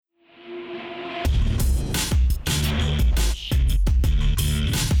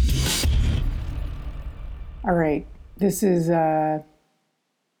All right. This is a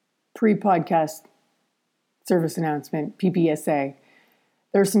pre-podcast service announcement, PPSA.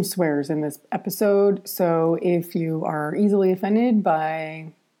 There's some swears in this episode, so if you are easily offended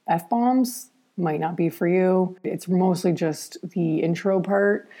by F-bombs, might not be for you. It's mostly just the intro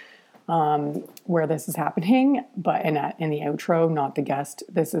part where this is happening, but in the outro, not the guest.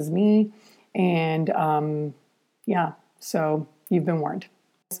 This is me. And so you've been warned.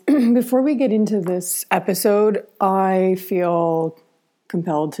 Before we get into this episode, I feel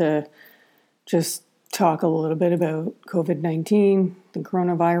compelled to just talk a little bit about COVID-19, the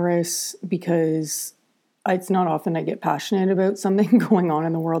coronavirus, because it's not often I get passionate about something going on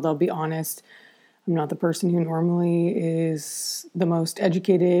in the world, I'll be honest. I'm not the person who normally is the most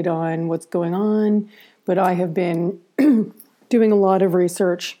educated on what's going on, but I have been doing a lot of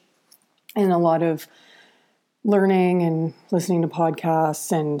research and a lot of learning and listening to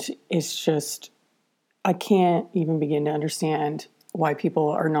podcasts, and it's just, I can't even begin to understand why people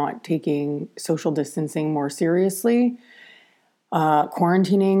are not taking social distancing more seriously,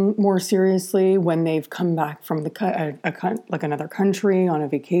 quarantining more seriously when they've come back from like another country on a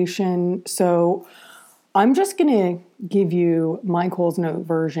vacation. So I'm just going to give you my Coles Note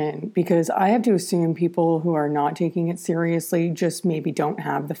version, because I have to assume people who are not taking it seriously just maybe don't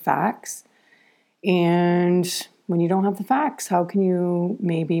have the facts. And when you don't have the facts, how can you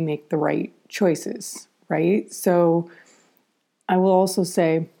maybe make the right choices, right? So I will also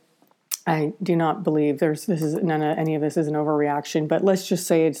say, I do not believe any of this is an overreaction, but let's just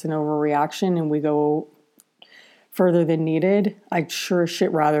say it's an overreaction and we go further than needed. I'd sure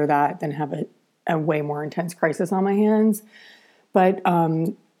shit rather that than have a way more intense crisis on my hands. But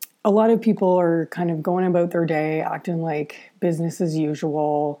a lot of people are kind of going about their day acting like business as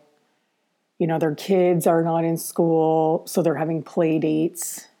usual. You know, their kids are not in school, so they're having play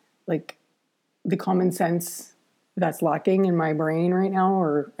dates. Like, the common sense that's lacking in my brain right now,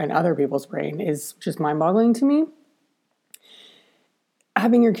 or in other people's brain, is just mind-boggling to me.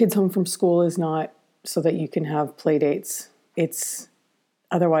 Having your kids home from school is not so that you can have play dates.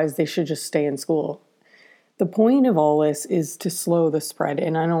 Otherwise they should just stay in school. The point of all this is to slow the spread,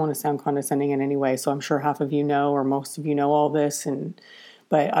 and I don't want to sound condescending in any way, so I'm sure half of you know, or most of you know all this,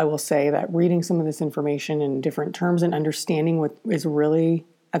 but I will say that reading some of this information in different terms and understanding what is really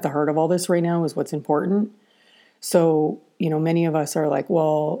at the heart of all this right now is what's important. So, many of us are like,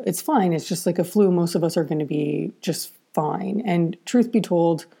 well, it's fine. It's just like a flu. Most of us are going to be just fine. And truth be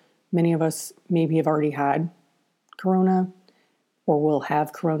told, many of us maybe have already had corona, or will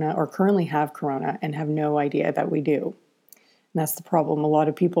have corona, or currently have corona and have no idea that we do. And that's the problem. A lot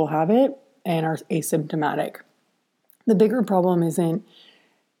of people have it and are asymptomatic. The bigger problem isn't,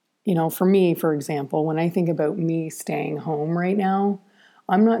 for me, for example, when I think about me staying home right now,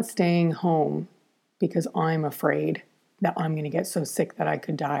 I'm not staying home because I'm afraid that I'm going to get so sick that I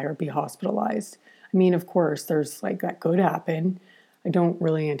could die or be hospitalized. I mean, of course, there's like that could happen. I don't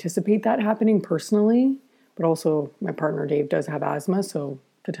really anticipate that happening personally, but also my partner Dave does have asthma, so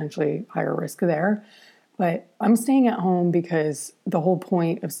potentially higher risk there. But I'm staying at home because the whole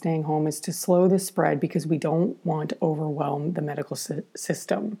point of staying home is to slow the spread, because we don't want to overwhelm the medical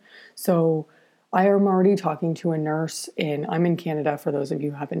system. So I am already talking to a nurse I'm in Canada, for those of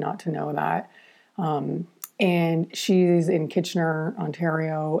you who happen not to know that. And she's in Kitchener,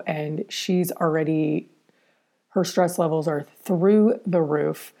 Ontario, and her stress levels are through the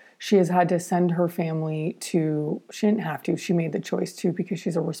roof. She has had to send her family she didn't have to, she made the choice to, because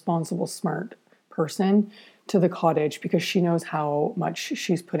she's a responsible, smart person, to the cottage, because she knows how much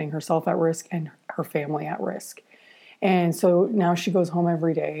she's putting herself at risk and her family at risk. And so now she goes home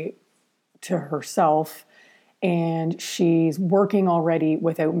every day to herself, and she's working already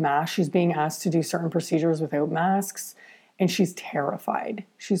without masks. She's being asked to do certain procedures without masks, and she's terrified.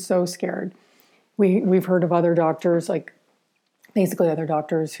 She's so scared. We've heard of other doctors, like basically other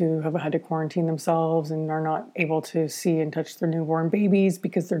doctors who have had to quarantine themselves and are not able to see and touch their newborn babies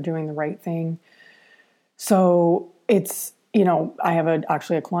because they're doing the right thing. So it's, I have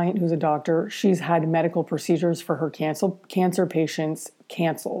actually a client who's a doctor. She's had medical procedures for her cancer patients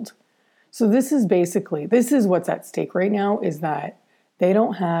canceled. So this is what's at stake right now, is that they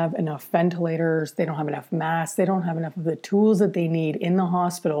don't have enough ventilators, they don't have enough masks, they don't have enough of the tools that they need in the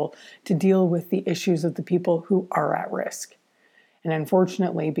hospital to deal with the issues of the people who are at risk. And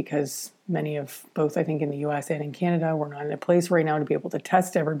unfortunately, because many of both, I think in the US and in Canada, we're not in a place right now to be able to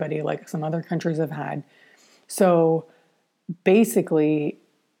test everybody like some other countries have had. So basically,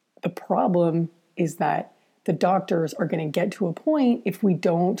 the problem is that the doctors are going to get to a point if we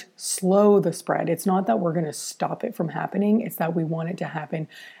don't slow the spread. It's not that we're going to stop it from happening. It's that we want it to happen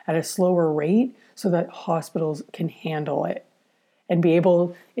at a slower rate so that hospitals can handle it and be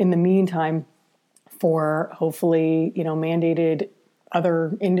able, in the meantime, for hopefully, mandated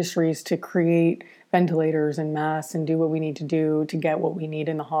other industries to create ventilators and masks and do what we need to do to get what we need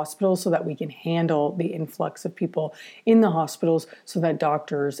in the hospital so that we can handle the influx of people in the hospitals so that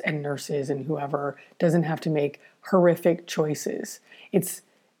doctors and nurses and whoever doesn't have to make horrific choices. It's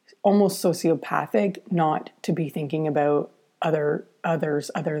almost sociopathic not to be thinking about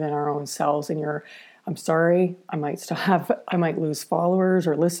others other than our own selves. And I'm sorry, I might lose followers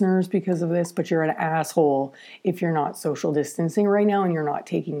or listeners because of this, but you're an asshole if you're not social distancing right now and you're not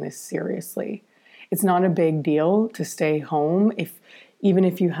taking this seriously. It's not a big deal to stay home even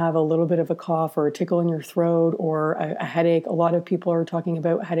if you have a little bit of a cough or a tickle in your throat or a headache. A lot of people are talking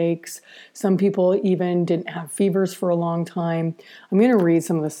about headaches. Some people even didn't have fevers for a long time. I'm going to read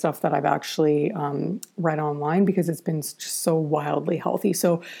some of the stuff that I've actually read online because it's been just so wildly healthy.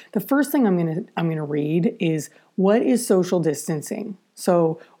 So the first thing I'm going to read is, what is social distancing?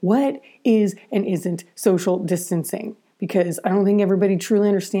 So what is and isn't social distancing? Because I don't think everybody truly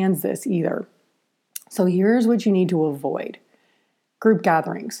understands this either. So here's what you need to avoid. Group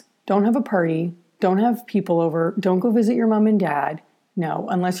gatherings. Don't have a party. Don't have people over. Don't go visit your mom and dad. No,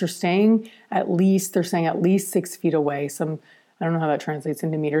 unless they're saying at least 6 feet away. I don't know how that translates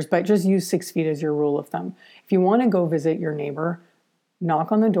into meters, but just use 6 feet as your rule of thumb. If you want to go visit your neighbor,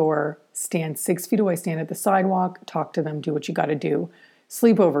 knock on the door, stand 6 feet away, stand at the sidewalk, talk to them, do what you got to do.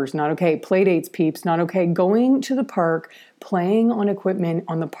 Sleepovers, not okay. Play dates, peeps, not okay. Going to the park, playing on equipment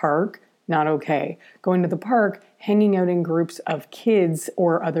on the park, not okay. Going to the park, hanging out in groups of kids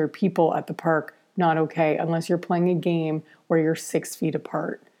or other people at the park, not okay, unless you're playing a game where you're 6 feet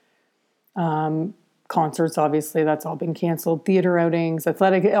apart. Concerts, obviously, that's all been canceled. Theater outings,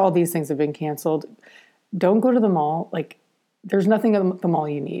 athletic, all these things have been canceled. Don't go to the mall. There's nothing at the mall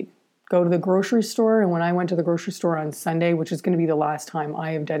you need. Go to the grocery store. And when I went to the grocery store on Sunday, which is going to be the last time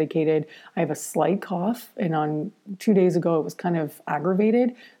I have a slight cough. And on 2 days ago, it was kind of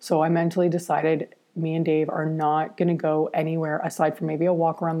aggravated. So I mentally decided me and Dave are not going to go anywhere aside from maybe a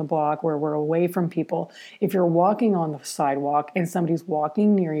walk around the block where we're away from people. If you're walking on the sidewalk and somebody's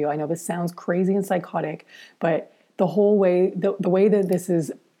walking near you, I know this sounds crazy and psychotic, but the way that this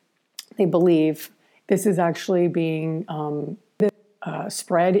is, they believe this is actually being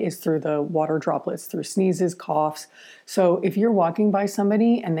spread is through the water droplets, through sneezes, coughs. So if you're walking by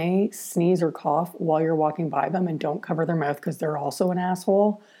somebody and they sneeze or cough while you're walking by them and don't cover their mouth because they're also an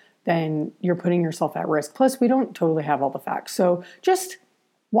asshole, then you're putting yourself at risk. Plus, we don't totally have all the facts. So just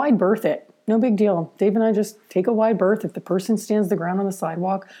wide berth it. No big deal. Dave and I just take a wide berth. If the person stands the ground on the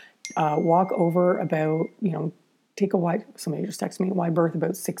sidewalk, walk over about, somebody just texted me, wide berth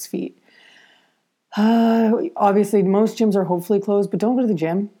about 6 feet. Obviously, most gyms are hopefully closed, but don't go to the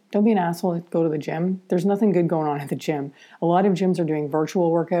gym. Don't be an asshole and go to the gym. There's nothing good going on at the gym. A lot of gyms are doing virtual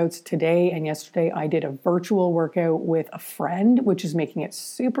workouts. Today and yesterday, I did a virtual workout with a friend, which is making it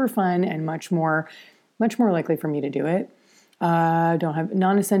super fun and much more likely for me to do it. Don't have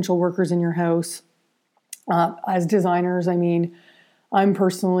non-essential workers in your house. As designers, I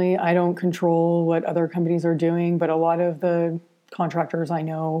don't control what other companies are doing, but a lot of the contractors I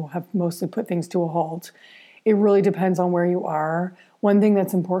know have mostly put things to a halt. It really depends on where you are. One thing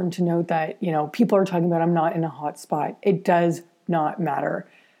that's important to note that, people are talking about, I'm not in a hot spot. It does not matter.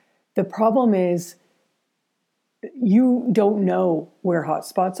 The problem is you don't know where hot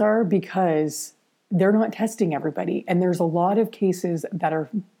spots are because they're not testing everybody. And there's a lot of cases that are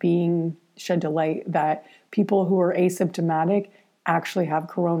being shed to light that people who are asymptomatic actually have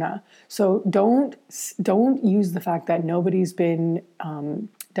corona. So don't use the fact that nobody's been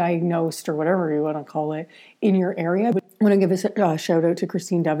diagnosed or whatever you want to call it in your area. But I want to give a shout out to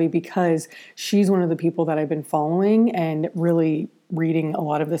Christine Dovey because she's one of the people that I've been following and really reading a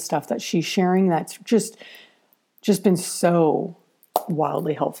lot of the stuff that she's sharing. That's just been so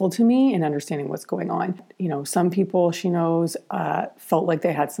wildly helpful to me in understanding what's going on. Some people she knows felt like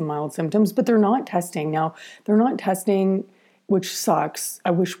they had some mild symptoms, but they're not testing. Now, they're not testing, which sucks.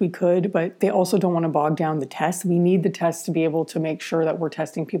 I wish we could, but they also don't want to bog down the tests. We need the tests to be able to make sure that we're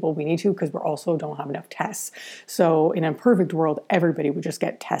testing people we need to because we also don't have enough tests. So in a perfect world, everybody would just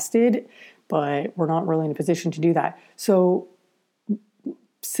get tested, but we're not really in a position to do that. So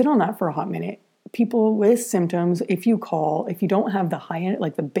sit on that for a hot minute. People with symptoms, if you don't have the high end,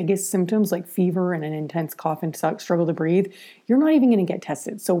 like the biggest symptoms like fever and an intense cough and struggle to breathe, you're not even going to get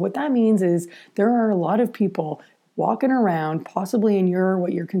tested. So what that means is there are a lot of people walking around, possibly in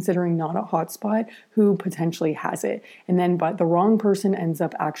what you're considering not a hotspot, who potentially has it. And then, but the wrong person ends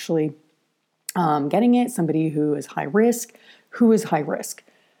up actually getting it, somebody who is high risk. Who is high risk?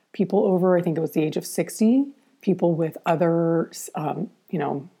 People over, I think it was the age of 60, people with other,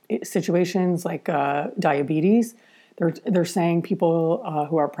 situations like diabetes. They're saying people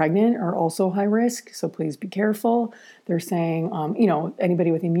who are pregnant are also high risk, so please be careful. They're saying,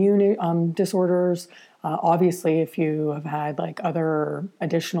 anybody with immune disorders. Obviously, if you have had like other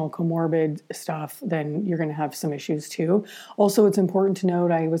additional comorbid stuff, then you're going to have some issues too. Also, it's important to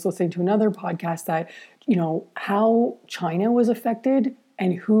note, I was listening to another podcast that, how China was affected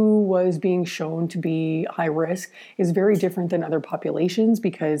and who was being shown to be high risk is very different than other populations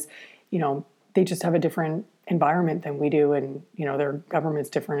because, they just have a different environment than we do, and their government's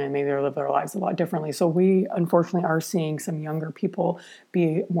different, and maybe they live their lives a lot differently. So we unfortunately are seeing some younger people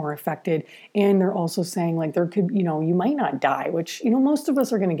be more affected, and they're also saying like there could, you might not die, which most of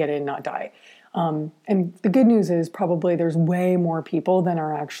us are going to get it and not die. And the good news is probably there's way more people than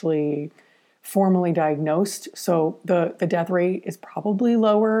are actually formally diagnosed. So the death rate is probably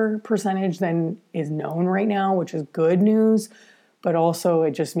lower percentage than is known right now, which is good news. But also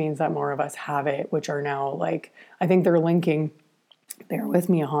it just means that more of us have it, which are now like, I think they're linking, bear with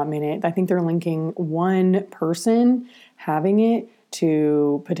me a hot minute, I think they're linking one person having it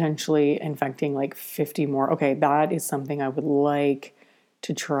to potentially infecting like 50 more. Okay, that is something I would like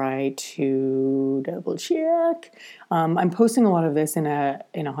to try to double check. I'm posting a lot of this in a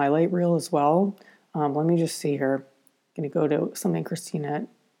highlight reel as well. Let me just see here. I'm going to go to something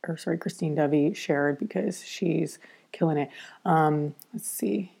Christine Dovey shared because she's killing it. Let's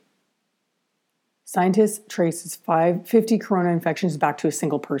see. Scientists traces 50 corona infections back to a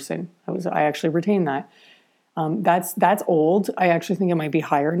single person. I actually retained that. That's old. I actually think it might be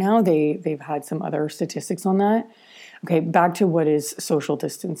higher now. They've had some other statistics on that. Okay, back to what is social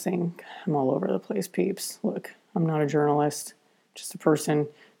distancing. I'm all over the place, peeps. Look, I'm not a journalist, just a person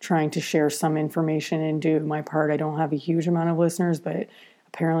trying to share some information and do my part. I don't have a huge amount of listeners, but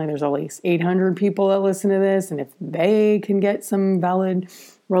apparently there's at least 800 people that listen to this. And if they can get some valid,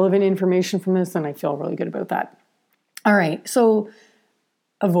 relevant information from this, then I feel really good about that. All right, so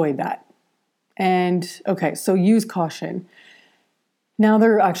avoid that. And okay, so use caution. Now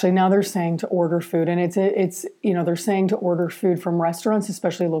they're saying to order food, and it's they're saying to order food from restaurants,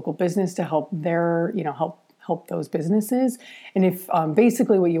 especially local business, to help help those businesses. And if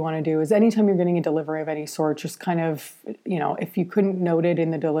basically what you want to do is anytime you're getting a delivery of any sort, just kind of if you couldn't note it in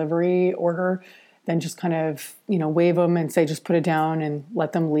the delivery order, then just kind of wave them and say just put it down and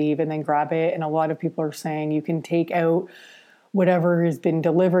let them leave, and then grab it. And a lot of people are saying you can take out whatever has been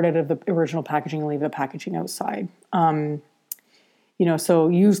delivered out of the original packaging and leave the packaging outside. So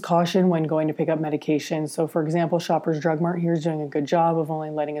use caution when going to pick up medication. So for example, Shoppers Drug Mart here is doing a good job of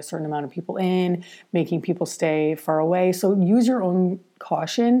only letting a certain amount of people in, making people stay far away. So use your own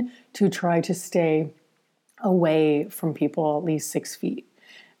caution to try to stay away from people at least 6 feet.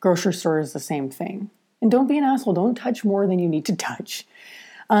 Grocery store is the same thing. And don't be an asshole. Don't touch more than you need to touch.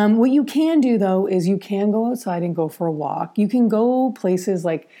 What you can do, though, is you can go outside and go for a walk. You can go places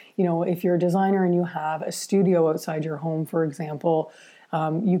like, if you're a designer and you have a studio outside your home, for example,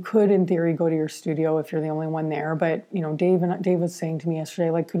 you could, in theory, go to your studio if you're the only one there. But, Dave was saying to me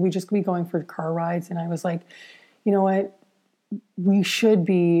yesterday, like, could we just be going for car rides? And I was like, you know what? We should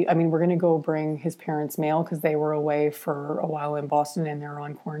be, we're going to go bring his parents' mail because they were away for a while in Boston and they're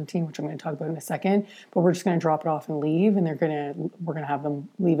on quarantine, which I'm going to talk about in a second. But we're just going to drop it off and leave, and we're going to have them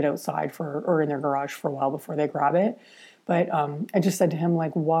leave it outside or in their garage for a while before they grab it. But I just said to him,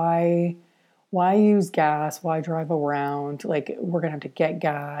 like, why use gas? Why drive around? Like, we're going to have to get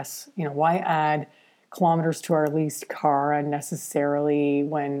gas. Why add kilometers to our leased car unnecessarily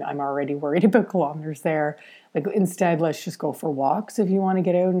when I'm already worried about kilometers there? Like, instead, let's just go for walks if you want to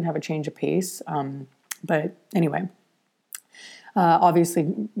get out and have a change of pace. But anyway, obviously,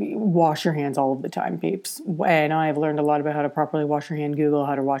 wash your hands all of the time, peeps. And I've learned a lot about how to properly wash your hand. Google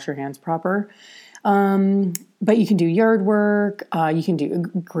how to wash your hands proper. But you can do yard work. You can do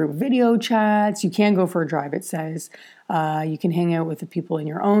group video chats. You can go for a drive, it says. You can hang out with the people in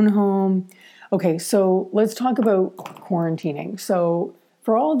your own home. Okay, so let's talk about quarantining. So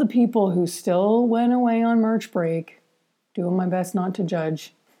for all the people who still went away on March break, doing my best not to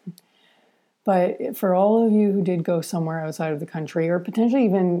judge, but for all of you who did go somewhere outside of the country or potentially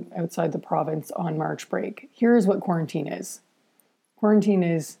even outside the province on March break, here's what quarantine is. Quarantine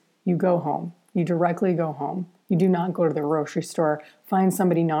is you go home. You directly go home. You do not go to the grocery store, find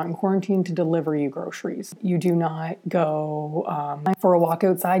somebody not in quarantine to deliver you groceries. You do not go for a walk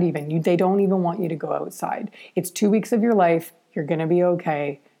outside even. They don't even want you to go outside. It's 2 weeks of your life. You're going to be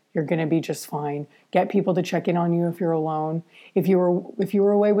okay. You're going to be just fine. Get people to check in on you if you're alone. If you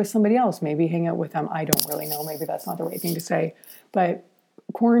were away with somebody else, maybe hang out with them. I don't really know. Maybe that's not the right thing to say. But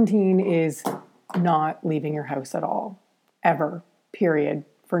quarantine is not leaving your house at all, ever, period,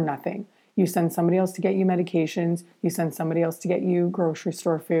 for nothing. You send somebody else to get you medications, you send somebody else to get you grocery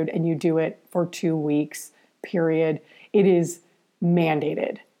store food, and you do it for 2 weeks, period. It is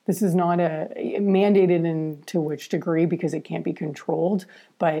mandated. This is not mandated into which degree because it can't be controlled.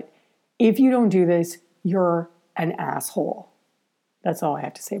 But if you don't do this, you're an asshole. That's all I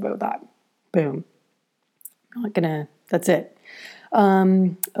have to say about that. Boom. That's it.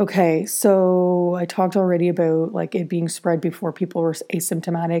 Okay, so I talked already about like it being spread before people were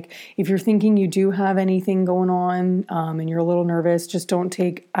asymptomatic. If you're thinking you do have anything going on and you're a little nervous, just don't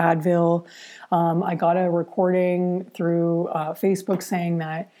take Advil. I got a recording through Facebook saying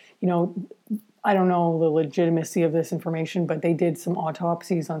that, I don't know the legitimacy of this information, but they did some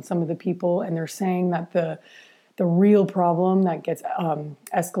autopsies on some of the people, and they're saying that the real problem that gets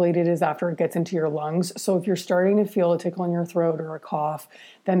escalated is after it gets into your lungs. So if you're starting to feel a tickle in your throat or a cough,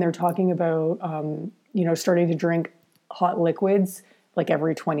 then they're talking about, starting to drink hot liquids like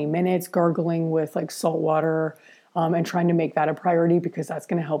every 20 minutes, gargling with like salt water, and trying to make that a priority because that's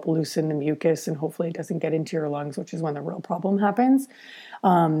going to help loosen the mucus and hopefully it doesn't get into your lungs, which is when the real problem happens.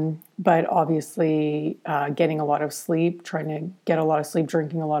 But obviously getting a lot of sleep, trying to get a lot of sleep,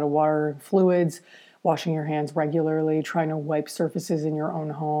 drinking a lot of water and fluids, washing your hands regularly, trying to wipe surfaces in your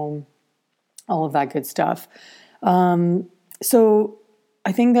own home, all of that good stuff. So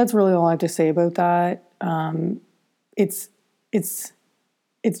I think that's really all I have to say about that. It's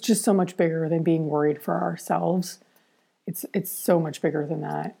just so much bigger than being worried for ourselves. It's so much bigger than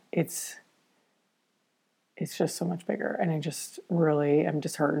that. It's just so much bigger. And I just really am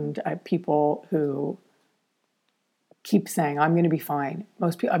disheartened at people who keep saying, I'm going to be fine.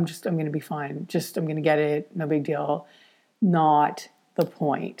 Most people, I'm going to be fine. I'm going to get it. No big deal. Not the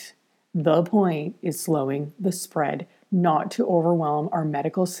point. The point is slowing the spread, not to overwhelm our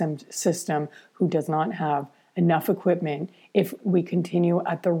medical system who does not have enough equipment if we continue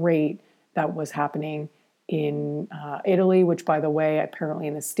at the rate that was happening in Italy, which by the way, apparently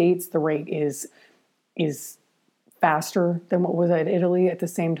in the States, the rate is faster than what was at Italy at the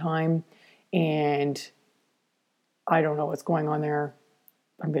same time. And I don't know what's going on there.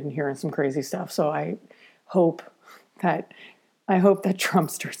 I've been hearing some crazy stuff. So I hope that Trump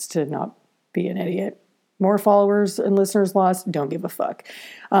starts to not be an idiot. More followers and listeners lost. Don't give a fuck.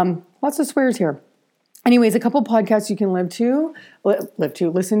 Lots of swears here. Anyways, a couple podcasts you can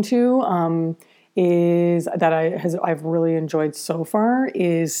listen to is that I've really enjoyed so far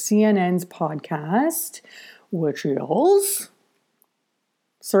is CNN's podcast, which is,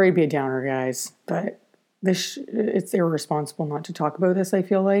 sorry to be a downer, guys, but it's irresponsible not to talk about this, I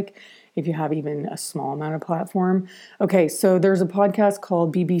feel like, if you have even a small amount of platform. Okay, so there's a podcast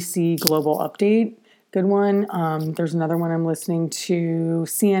called BBC Global Update. Good one. There's another one I'm listening to,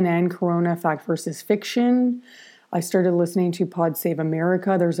 CNN Corona Fact versus Fiction. I started listening to Pod Save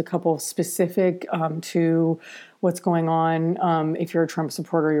America. There's a couple specific to what's going on. If you're a Trump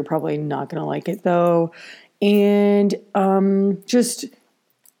supporter, you're probably not going to like it though. And just,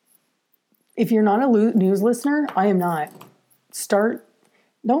 if you're not a news listener, I am not. Don't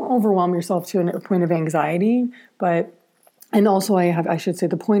overwhelm yourself to a point of anxiety, and also I should say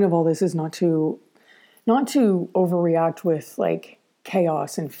the point of all this is not to overreact with like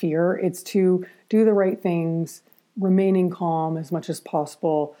chaos and fear. It's to do the right things, remaining calm as much as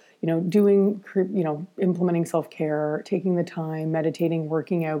possible, implementing self-care, taking the time, meditating,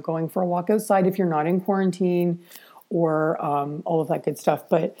 working out, going for a walk outside if you're not in quarantine, or all of that good stuff.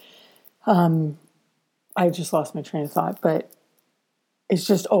 But I just lost my train of thought, but it's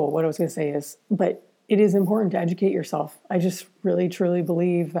just, what I was going to say is, but it is important to educate yourself. I just really, truly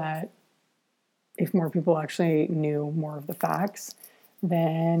believe that if more people actually knew more of the facts,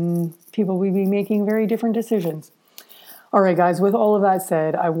 then people would be making very different decisions. All right, guys, with all of that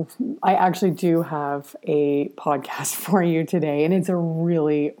said, I actually do have a podcast for you today, and it's a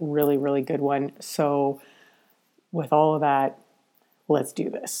really, really, really good one. So with all of that, let's do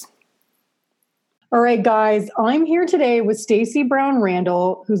this. All right, guys, I'm here today with Stacey Brown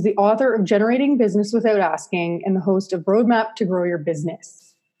Randall, who's the author of Generating Business Without Asking and the host of Roadmap to Grow Your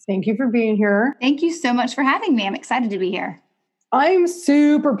Business. Thank you for being here. Thank you so much for having me. I'm excited to be here. I'm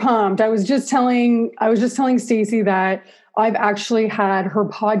super pumped. I was just telling Stacey that I've actually had her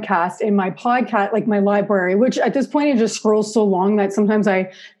podcast in my podcast, like my library, which at this point it just scrolls so long that sometimes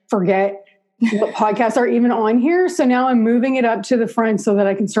I forget what podcasts are even on here. So now I'm moving it up to the front so that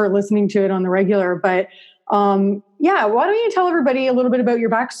I can start listening to it on the regular. But yeah, why don't you tell everybody a little bit about your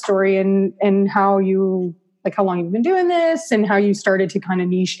backstory and how you, like how long you've been doing this and how you started to kind of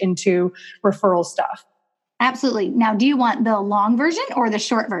niche into referral stuff. Absolutely. Now, do you want the long version or the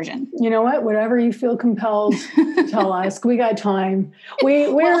short version? You know what? Whatever you feel compelled to tell us. We got time.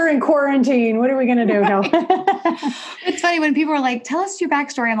 We're in quarantine. What are we going to do now? It's funny when people are like, tell us your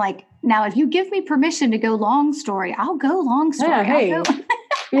backstory. I'm like, now, if you give me permission to go long story, I'll go long story. Yeah, hey,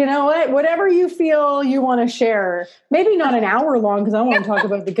 you know what? Whatever you feel you want to share. Maybe not an hour long because I want to talk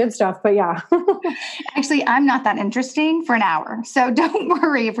about the good stuff, but yeah. Actually, I'm not that interesting for an hour. So don't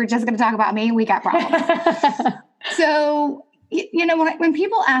worry if we're just going to talk about me. We got problems. So, you know, when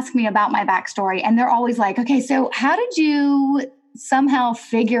people ask me about my backstory and they're always like, okay, so how did you somehow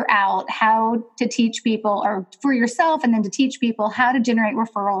figure out how to teach people or for yourself and then to teach people how to generate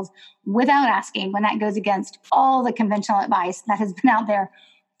referrals without asking when that goes against all the conventional advice that has been out there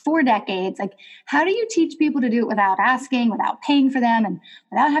for decades? Like, how do you teach people to do it without asking, without paying for them, and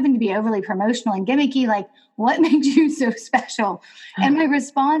without having to be overly promotional and gimmicky? Like, what makes you so special? And my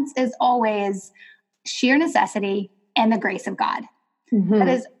response is always sheer necessity and the grace of God. Mm-hmm. That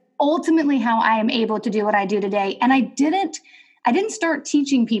is ultimately how I am able to do what I do today. And I didn't start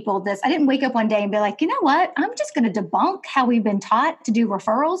teaching people this. I didn't wake up one day and be like, you know what? I'm just going to debunk how we've been taught to do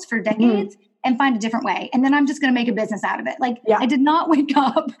referrals for decades and find a different way. And then I'm just going to make a business out of it. Like, I did not wake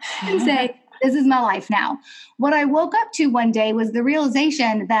up and say, this is my life now. What I woke up to one day was the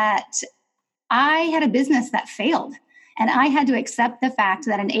realization that I had a business that failed. And I had to accept the fact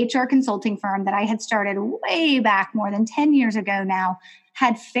that an HR consulting firm that I had started way back more than 10 years ago now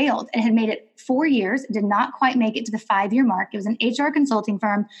had failed and had made it 4 years, did not quite make it to the 5-year mark. It was an HR consulting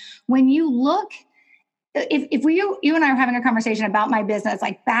firm. When you look, if you and I were having a conversation about my business,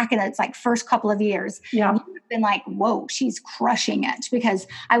 like back in its like first couple of years, you would have been like, whoa, she's crushing it, because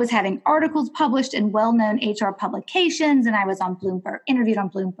I was having articles published in well-known HR publications, and I was interviewed on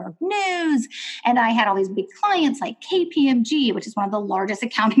Bloomberg News, and I had all these big clients like KPMG, which is one of the largest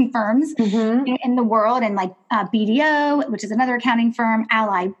accounting firms in the world, and like BDO, which is another accounting firm,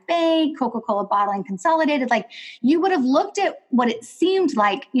 Ally Bank, Coca-Cola Bottling Consolidated. Like, you would have looked at what it seemed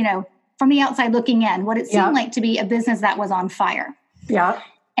like, you know, from the outside looking in, what it seemed like to be a business that was on fire. Yeah.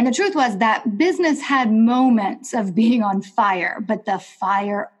 And the truth was that business had moments of being on fire, but the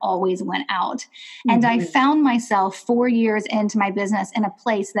fire always went out. And I found myself 4 years into my business in a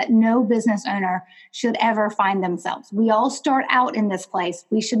place that no business owner should ever find themselves. We all start out in this place.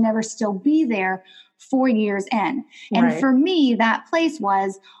 We should never still be there 4 years in. And for me, that place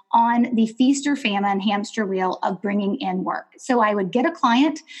was on the feast or famine hamster wheel of bringing in work. So I would get a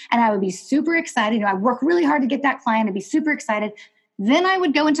client and I would be super excited. You know, I'd work really hard to get that client. I'd be super excited. Then I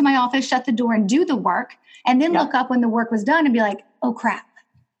would go into my office, shut the door and do the work, and then look up when the work was done and be like, oh crap.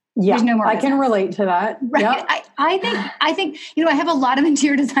 Yeah, there's no more business. I can relate to that. Right. Yep. I think, you know, I have a lot of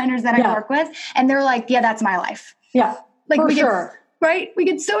interior designers that I work with, and they're like, yeah, that's my life. Yeah, like for sure. Right? We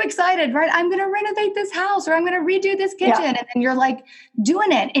get so excited, right? I'm going to renovate this house, or I'm going to redo this kitchen. And then you're like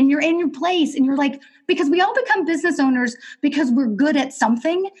doing it, and you're in your place, and you're like, because we all become business owners because we're good at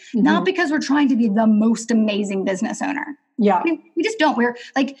something, not because we're trying to be the most amazing business owner. Yeah. I mean, we just don't. We're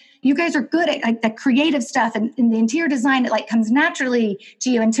like, you guys are good at like the creative stuff and the interior design. It like comes naturally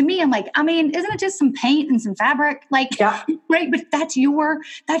to you. And to me, I'm like, I mean, isn't it just some paint and some fabric? Like, right. But that's your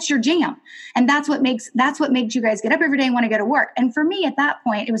jam. And that's what makes you guys get up every day and want to go to work. And for me at that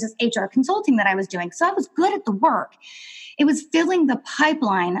point, it was just HR consulting that I was doing. So I was good at the work. It was filling the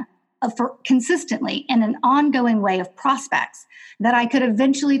pipeline for consistently in an ongoing way of prospects that I could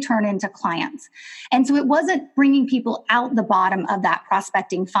eventually turn into clients. And so it wasn't bringing people out the bottom of that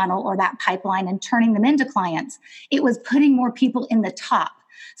prospecting funnel or that pipeline and turning them into clients. It was putting more people in the top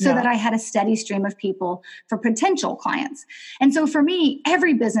so that I had a steady stream of people for potential clients. And so for me,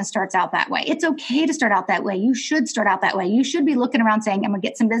 every business starts out that way. It's okay to start out that way. You should start out that way. You should be looking around saying, I'm going to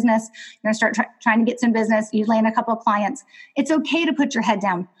get some business. You're going to start trying to get some business. You land a couple of clients. It's okay to put your head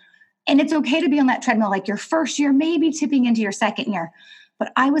down. And it's okay to be on that treadmill like your first year, maybe tipping into your second year.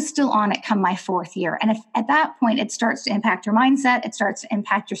 But I was still on it come my 4th year. And if at that point, it starts to impact your mindset, it starts to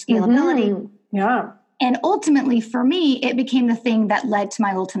impact your scalability. Yeah. And ultimately, for me, it became the thing that led to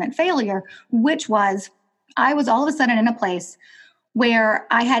my ultimate failure, which was I was all of a sudden in a place where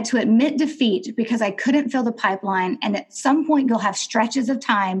I had to admit defeat because I couldn't fill the pipeline. And at some point, you'll have stretches of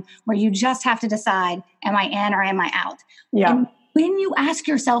time where you just have to decide, am I in or am I out? Yeah. And when you ask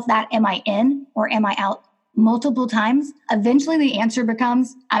yourself that, am I in or am I out? multiple times, eventually the answer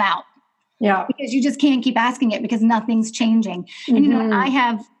becomes, I'm out. Yeah. Because you just can't keep asking it because nothing's changing. And, I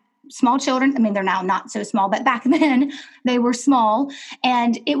have small children. I mean, they're now not so small, but back then they were small.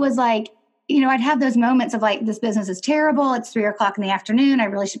 And it was like, I'd have those moments of like, this business is terrible. It's 3:00 in the afternoon. I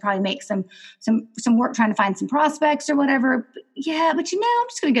really should probably make some work trying to find some prospects or whatever. But I'm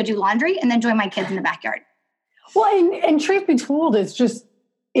just going to go do laundry and then join my kids in the backyard. Well, and truth be told,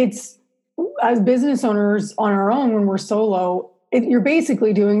 it's as business owners on our own, when we're solo, you're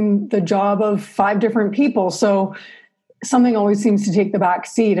basically doing the job of 5 different people. So something always seems to take the back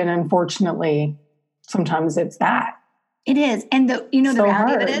seat. And unfortunately, sometimes it's that. It is. And the reality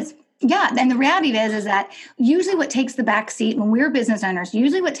hard. of it is, and the reality is that usually what takes the back seat when we're business owners,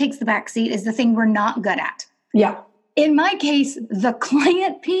 usually what takes the back seat is the thing we're not good at. Yeah. In my case, the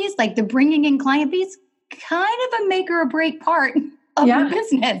client piece, like the bringing in client piece, kind of a make or break part of the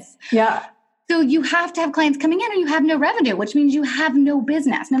business. Yeah. So you have to have clients coming in or you have no revenue, which means you have no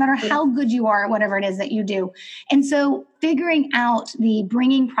business, no matter how good you are at whatever it is that you do. And so figuring out the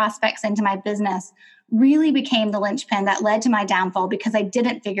bringing prospects into my business really became the linchpin that led to my downfall because I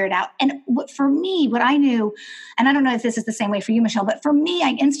didn't figure it out. And for me, what I knew, and I don't know if this is the same way for you, Michelle, but for me,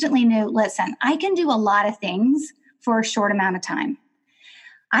 I instantly knew, listen, I can do a lot of things for a short amount of time.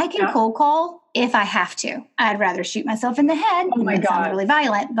 I can cold call if I have to. I'd rather shoot myself in the head. Oh my God. Sounds really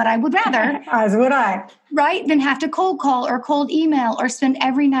violent, but I would rather. As would I. Right? Than have to cold call or cold email or spend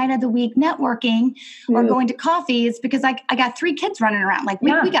every night of the week networking or going to coffees because I got 3 kids running around. Like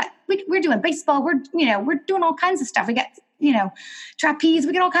we're doing baseball. We're doing all kinds of stuff. We got, trapeze.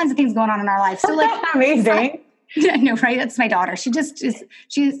 We got all kinds of things going on in our life. So like amazing. I know, right? That's my daughter. She just is,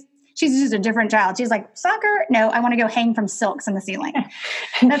 She's just a different child. She's like, soccer? No, I want to go hang from silks in the ceiling.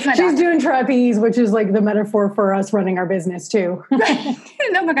 That's my She's doing trapeze, which is like the metaphor for us running our business too. Right.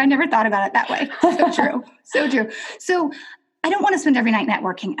 No, look, I never thought about it that way. So true. So true. So I don't want to spend every night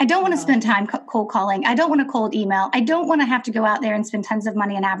networking. I don't want to spend time cold calling. I don't want to cold email. I don't want to have to go out there and spend tons of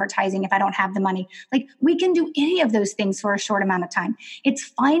money on advertising if I don't have the money. Like we can do any of those things for a short amount of time. It's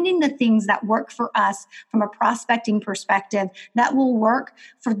finding the things that work for us from a prospecting perspective that will work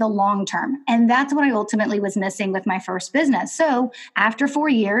for the long term. And that's what I ultimately was missing with my first business. So after 4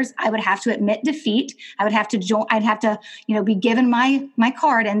 years, I would have to admit defeat. I would have to join. I'd have to, be given my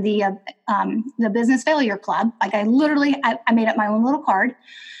card and the business failure club. Like I made up my own little card.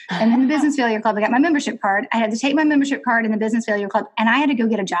 And in the business failure club, I got my membership card. I had to take my membership card in the business failure club and I had to go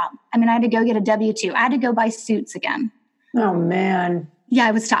get a job. I had to go get a W-2. I had to go buy suits again. Oh man. Yeah,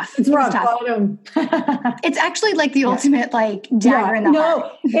 it was tough. It's rock bottom. It's actually like the ultimate dagger in the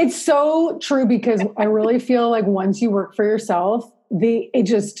heart. It's so true because I really feel like once you work for yourself, the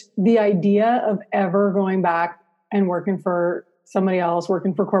idea of ever going back and working for somebody else,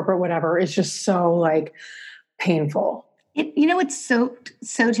 working for corporate, whatever, it's just so painful. What's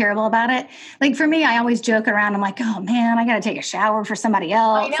so terrible about it? Like for me, I always joke around. I'm like, oh man, I got to take a shower for somebody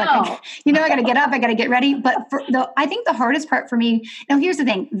else. I know. I got to get up, I got to get ready. But I think the hardest part for me, now here's the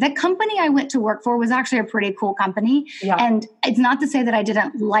thing, the company I went to work for was actually a pretty cool company. Yeah. And it's not to say that I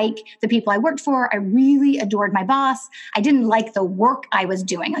didn't like the people I worked for. I really adored my boss. I didn't like the work I was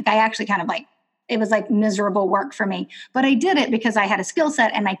doing. I actually kind of it was miserable work for me, but I did it because I had a skill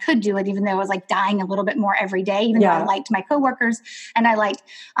set and I could do it, even though I was dying a little bit more every day, even though I liked my coworkers and I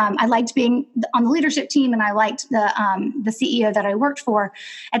liked being on the leadership team and I liked the CEO that I worked for.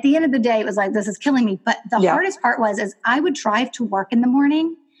 At the end of the day, it was this is killing me. But the hardest part is I would drive to work in the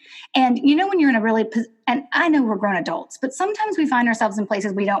morning. And when you're in a really, and I know we're grown adults, but sometimes we find ourselves in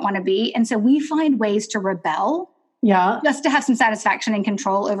places we don't want to be. And so we find ways to rebel. Yeah. Just to have some satisfaction and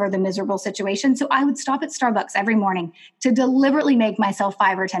control over the miserable situation. So I would stop at Starbucks every morning to deliberately make myself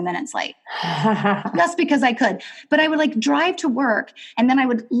 5 or 10 minutes late. Just because I could. But I would drive to work and then I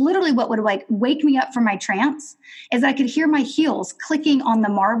would literally, what would wake me up from my trance is I could hear my heels clicking on the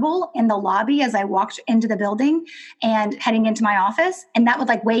marble in the lobby as I walked into the building and heading into my office. And that would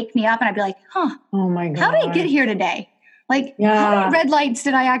wake me up and I'd be like, oh my God, how did I get here today? How many red lights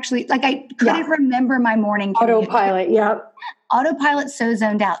did I actually, I couldn't remember my morning. Autopilot, Autopilot, so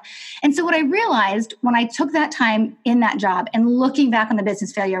zoned out. And so what I realized when I took that time in that job and looking back on the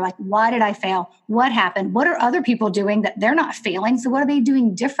business failure, why did I fail? What happened? What are other people doing that they're not failing? So what are they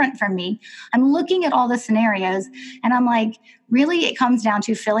doing different from me? I'm looking at all the scenarios and I'm really, it comes down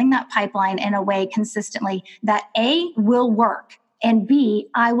to filling that pipeline in a way consistently that A, will work. And B,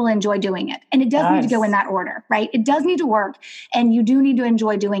 I will enjoy doing it. And it does need to go in that order, right? It does need to work and you do need to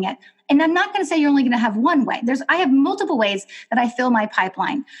enjoy doing it. And I'm not going to say you're only going to have one way. I have multiple ways that I fill my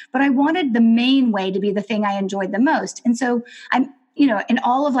pipeline, but I wanted the main way to be the thing I enjoyed the most. And so in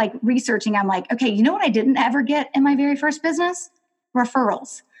all of like researching, I'm like, okay, you know what I didn't ever get in my very first business?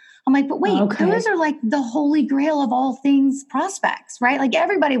 Referrals. I'm like, but wait, those are like the holy grail of all things prospects, right? Like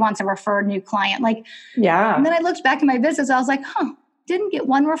everybody wants a referred new client. Like, yeah. And then I looked back at my business. I was like, didn't get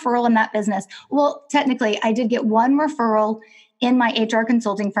one referral in that business. Well, technically I did get one referral in my HR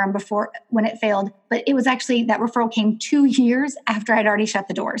consulting firm before when it failed, but it was actually that referral came 2 years after I'd already shut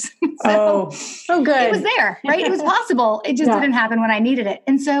the doors. So good. It was there, right? It was possible. It just didn't happen when I needed it.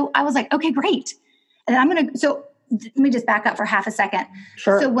 And so I was like, okay, great. And so let me just back up for half a second.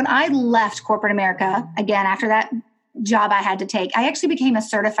 Sure. So when I left corporate America, again, after that job I had to take, I actually became a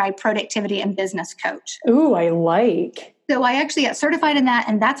certified productivity and business coach. Ooh, I like. So I actually got certified in that,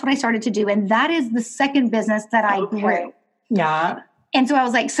 and that's what I started to do. And that is the second business that I grew. Yeah. And so I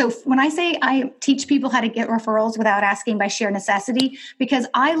was like, so when I say I teach people how to get referrals without asking by sheer necessity, because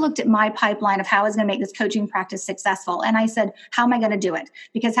I looked at my pipeline of how I was going to make this coaching practice successful. And I said, how am I going to do it?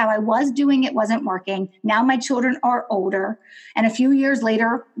 Because how I was doing it wasn't working. Now my children are older. And a few years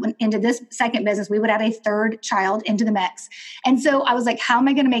later, into this second business, we would add a third child into the mix. And so I was like, how am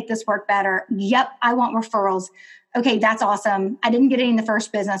I going to make this work better? Yep, I want referrals. Okay, that's awesome. I didn't get any in the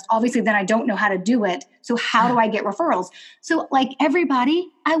first business. Obviously, then I don't know how to do it. So how do I get referrals? So like everybody,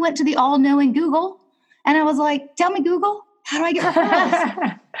 I went to the all-knowing Google and I was like, tell me, Google, how do I get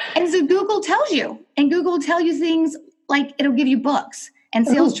referrals? And so Google tells you, and Google will tell you things like it'll give you books and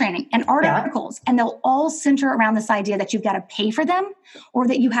sales training and articles, and they'll all center around this idea that you've got to pay for them or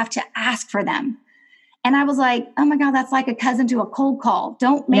that you have to ask for them. And I was like, oh my God, that's like a cousin to a cold call.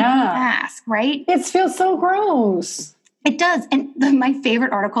 Don't make me ask, right? It feels so gross. It does. And my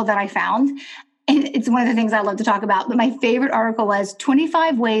favorite article that I found, and it's one of the things I love to talk about, but my favorite article was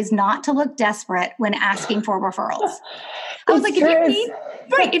 25 ways not to look desperate when asking for referrals. I was like,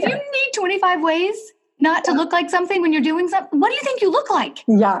 if you need 25 ways not to look like something when you're doing something, what do you think you look like?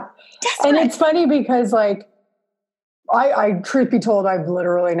 Yeah. Desperate. And it's funny because like, I truth be told, I've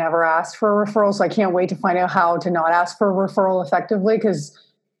literally never asked for a referral. So I can't wait to find out how to not ask for a referral effectively.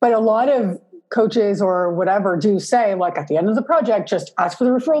 But a lot of coaches or whatever do say like at the end of the project, just ask for the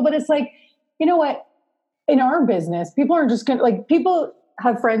referral. But it's like, you know what? In our business, people aren't just going to like, people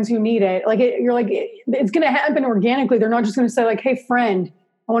have friends who need it. Like you're like, it's going to happen organically. They're not just going to say like, hey friend,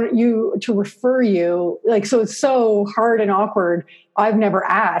 I want you to refer you. Like, so it's so hard and awkward. I've never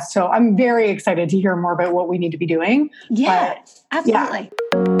asked. So I'm very excited to hear more about what we need to be doing. Yeah, absolutely.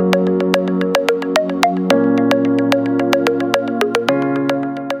 Yeah.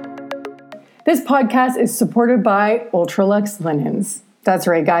 This podcast is supported by Ultralux Linens. That's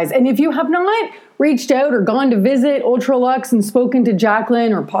right, guys. And if you have not reached out or gone to visit Ultralux and spoken to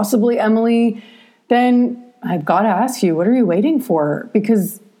Jacqueline or possibly Emily, then I've got to ask you, what are you waiting for?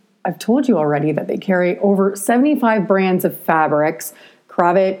 Because I've told you already that they carry over 75 brands of fabrics,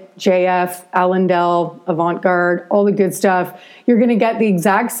 Kravet, JF, Allendale, Avant-Garde, all the good stuff. You're going to get the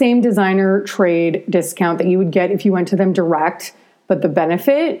exact same designer trade discount that you would get if you went to them direct. But the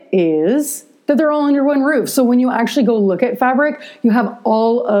benefit is that they're all under one roof. So when you actually go look at fabric, you have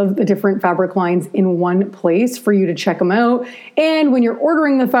all of the different fabric lines in one place for you to check them out. And when you're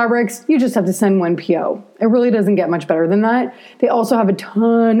ordering the fabrics, you just have to send one PO. It really doesn't get much better than that. They also have a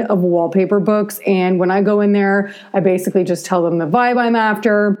ton of wallpaper books. And when I go in there, I basically just tell them the vibe I'm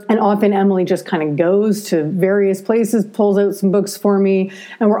after. And often Emily just kind of goes to various places, pulls out some books for me,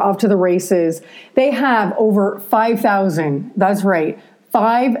 and we're off to the races. They have over 5,000, that's right,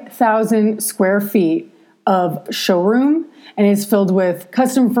 5,000 square feet of showroom, and it's filled with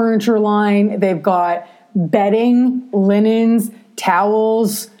custom furniture line. They've got bedding, linens,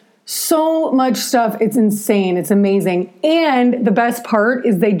 towels, so much stuff. It's insane. It's amazing. And the best part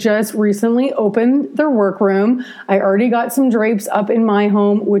is they just recently opened their workroom. I already got some drapes up in my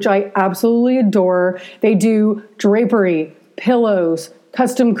home, which I absolutely adore. They do drapery, pillows,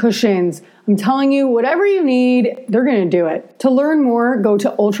 custom cushions. I'm telling you, whatever you need, they're going to do it. To learn more, go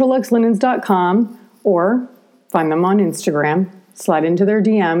to ultraluxlinens.com or find them on Instagram, slide into their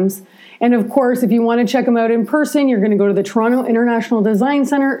DMs. And of course, if you want to check them out in person, you're going to go to the Toronto International Design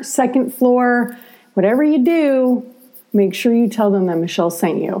Center, second floor. Whatever you do, make sure you tell them that Michelle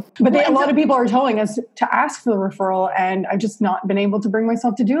sent you. But a lot of people are telling us to ask for the referral, and I've just not been able to bring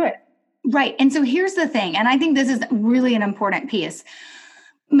myself to do it. Right. And so here's the thing, and I think this is really an important piece.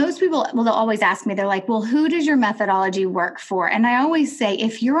 most people will always ask me, they're like, well, who does your methodology work for? And I always say,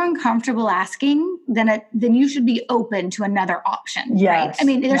 if you're uncomfortable asking, then you should be open to another option. Yes. Right? I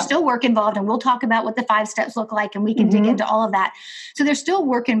mean, there's still work involved, and we'll talk about what the 5 steps look like, and we can dig into all of that. So there's still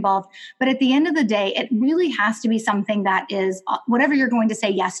work involved. But at the end of the day, it really has to be something that is, whatever you're going to say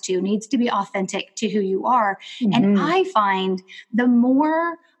yes to needs to be authentic to who you are. And I find the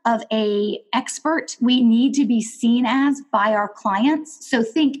more of a expert we need to be seen as by our clients. So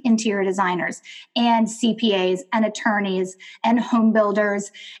think interior designers and CPAs and attorneys and home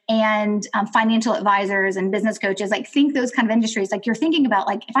builders and financial advisors and business coaches. Like, think those kind of industries. Like, you're thinking about,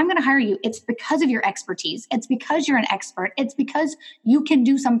 like, if I'm going to hire you, it's because of your expertise. It's because you're an expert. It's because you can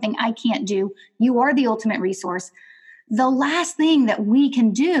do something I can't do. You are the ultimate resource. The last thing that we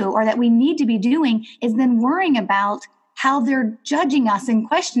can do, or that we need to be doing, is then worrying about how they're judging us and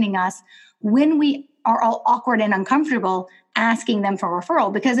questioning us when we are all awkward and uncomfortable asking them for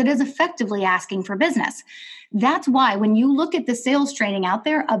referral, because it is effectively asking for business. That's why when you look at the sales training out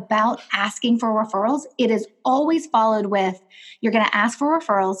there about asking for referrals, it is always followed with, you're going to ask for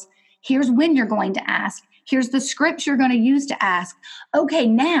referrals. Here's when you're going to ask. Here's the scripts you're going to use to ask. Okay,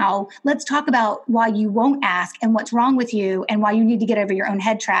 now let's talk about why you won't ask and what's wrong with you and why you need to get over your own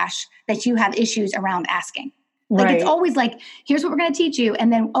head trash that you have issues around asking. Like, it's always like, here's what we're going to teach you.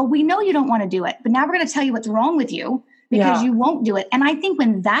 And then, oh, we know you don't want to do it, but now we're going to tell you what's wrong with you because you won't do it. And I think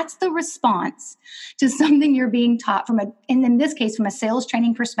when that's the response to something you're being taught and in this case, from a sales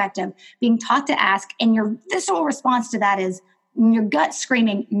training perspective, being taught to ask, and your visceral response to that is your gut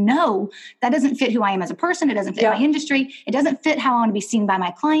screaming, no, that doesn't fit who I am as a person. It doesn't fit my industry. It doesn't fit how I want to be seen by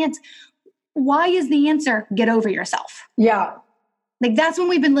my clients. Why is the answer, get over yourself? Yeah. Like, that's when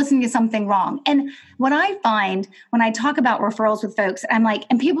we've been listening to something wrong. And what I find when I talk about referrals with folks, I'm like,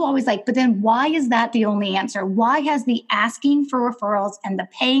 and people always like, but then why is that the only answer? Why has the asking for referrals and the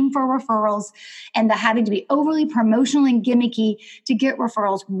paying for referrals and the having to be overly promotional and gimmicky to get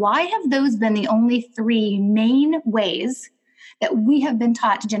referrals, why have those been the only 3 main ways that we have been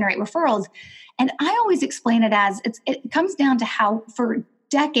taught to generate referrals? And I always explain it as, it comes down to how, for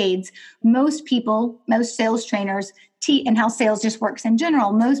decades, most sales trainers and how sales just works in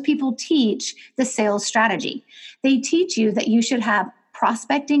general. Most people teach the sales strategy. They teach you that you should have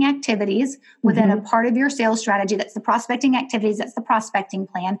prospecting activities within a part of your sales strategy. That's the prospecting activities. That's the prospecting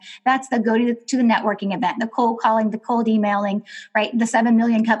plan. That's the go to the networking event, the cold calling, the cold emailing, right? The 7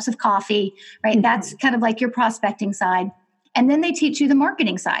 million cups of coffee, right? That's kind of like your prospecting side. And then they teach you the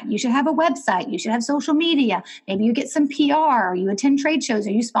marketing side. You should have a website. You should have social media. Maybe you get some PR, or you attend trade shows,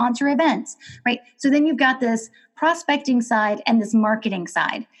 or you sponsor events, right? So then you've got this prospecting side and this marketing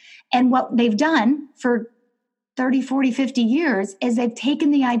side. And what they've done for 30, 40, 50 years is they've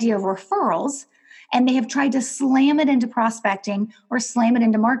taken the idea of referrals and they have tried to slam it into prospecting or slam it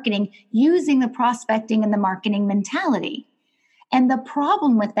into marketing using the prospecting and the marketing mentality. And the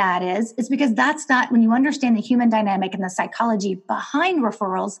problem with that is because that's not, when you understand the human dynamic and the psychology behind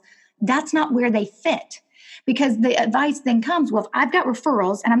referrals, that's not where they fit. Because the advice then comes, well, if I've got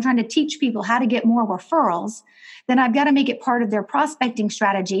referrals and I'm trying to teach people how to get more referrals, then I've got to make it part of their prospecting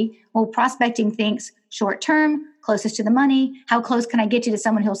strategy. Well, prospecting thinks short term, closest to the money. How close can I get you to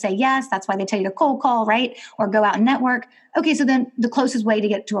someone who'll say yes? That's why they tell you to cold call, right? Or go out and network. Okay, so then the closest way to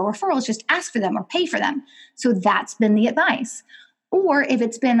get to a referral is just ask for them or pay for them. So that's been the advice. Or if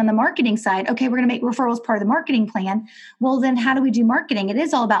it's been on the marketing side, okay, we're going to make referrals part of the marketing plan. Well, then how do we do marketing? It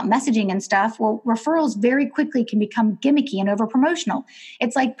is all about messaging and stuff. Well, referrals very quickly can become gimmicky and over promotional.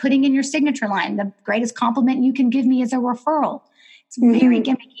 It's like putting in your signature line. The greatest compliment you can give me is a referral. It's very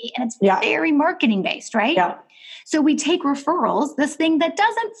gimmicky and it's very marketing based, right? Yeah. So we take referrals, this thing that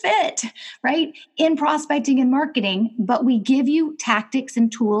doesn't fit, right, in prospecting and marketing, but we give you tactics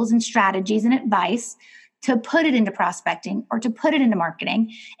and tools and strategies and advice to put it into prospecting or to put it into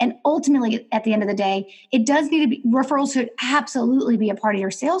marketing. And ultimately, at the end of the day, it does need to be, referrals should absolutely be a part of your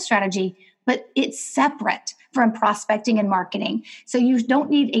sales strategy, but it's separate from prospecting and marketing. So you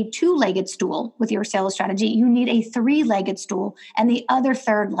don't need a 2-legged stool with your sales strategy. You need a 3-legged stool. And the other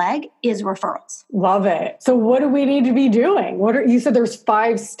 3rd leg is referrals. Love it. So what do we need to be doing? You said there's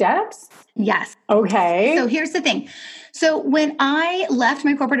 5 steps? Yes. Okay. So here's the thing. So when I left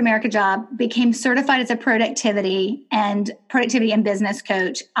my corporate America job, became certified as a productivity and business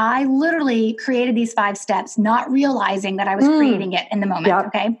coach, I literally created these 5 steps, not realizing that I was creating it in the moment. Yep.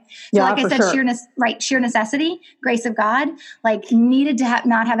 Okay. So like I said, sheer necessity, grace of God, like needed to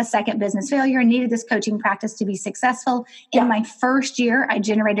not have a second business failure, needed this coaching practice to be successful. In my first year, I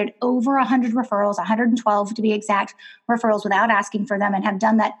generated over 100 referrals, 112 to be exact referrals without asking for them, and have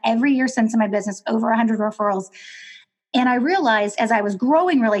done that every year since in my business, over 100 referrals. And I realized as I was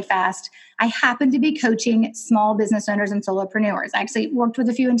growing really fast, I happened to be coaching small business owners and solopreneurs. I actually worked with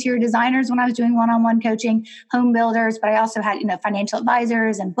a few interior designers when I was doing one-on-one coaching, home builders, but I also had, financial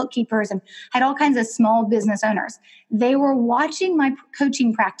advisors and bookkeepers and had all kinds of small business owners. They were watching my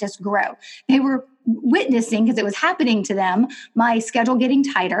coaching practice grow. They were witnessing, because it was happening to them, my schedule getting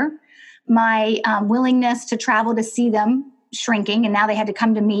tighter, my willingness to travel to see them shrinking, and now they had to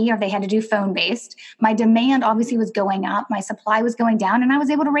come to me or they had to do phone based. My demand obviously was going up, my supply was going down, and I was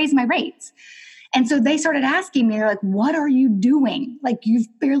able to raise my rates. And so they started asking me, they're like, what are you doing? Like, you've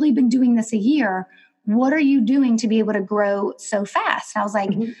barely been doing this a year. What are you doing to be able to grow so fast? And I was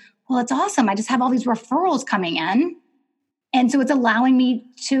like, well, it's awesome. I just have all these referrals coming in. And so it's allowing me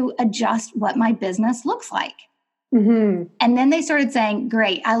to adjust what my business looks like. And then they started saying,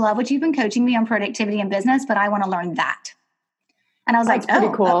 great, I love what you've been coaching me on productivity and business, but I want to learn that. And I was That's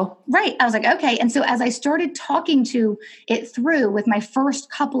pretty cool. Right. I was like, okay. And so as I started talking to it through with my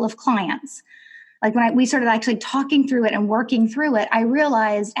first couple of clients, like when we started actually talking through it and working through it, I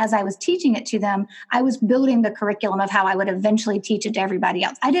realized as I was teaching it to them, I was building the curriculum of how I would eventually teach it to everybody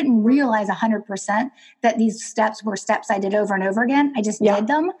else. I didn't realize 100% that these steps were steps I did over and over again. I just did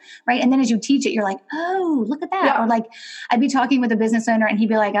them, right? And then as you teach it, you're like, oh, look at that. Yeah. Or like I'd be talking with a business owner and he'd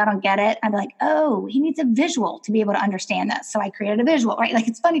be like, I don't get it. I'd be like, oh, he needs a visual to be able to understand this. So I created a visual, right? Like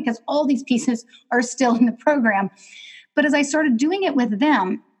it's funny because all these pieces are still in the program. But as I started doing it with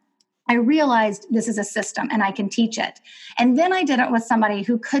them, I realized this is a system and I can teach it. And then I did it with somebody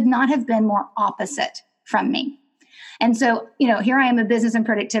who could not have been more opposite from me. And so, here I am, a business and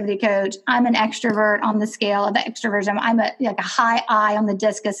productivity coach. I'm an extrovert on the scale of extroversion. I'm a high I on the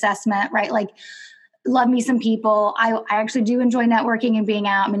DISC assessment, right? Like, love me some people. I actually do enjoy networking and being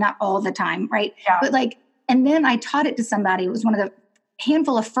out. I mean, not all the time, right? Yeah. But and then I taught it to somebody. It was one of the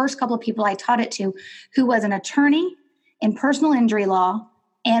handful of first couple of people I taught it to, who was an attorney in personal injury law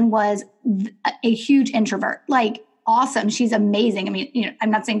and was a huge introvert. Like, awesome. She's amazing. I mean, I'm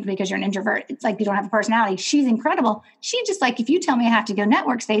not saying because you're an introvert, it's like you don't have a personality. She's incredible. She just like, if you tell me I have to go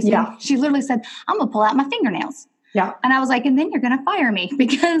network, Stacey, she literally said, I'm going to pull out my fingernails. Yeah. And I was like, and then you're going to fire me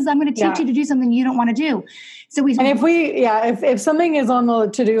because I'm going to teach you to do something you don't want to do. So if something is on the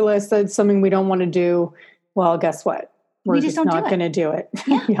to-do list, that's something we don't want to do. Well, guess what? We're just not going to do it.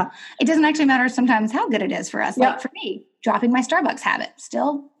 Yeah. It doesn't actually matter sometimes how good it is for us. Yeah. Like for me, dropping my Starbucks habit,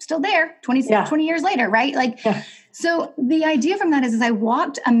 still there 20 years later, right? So the idea from that is I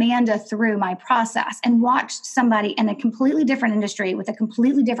walked Amanda through my process and watched somebody in a completely different industry with a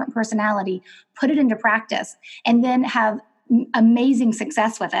completely different personality, put it into practice, and then have amazing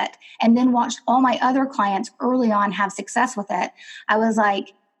success with it. And then watched all my other clients early on have success with it. I was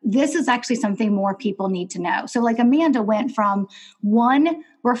like, this is actually something more people need to know. So like Amanda went from one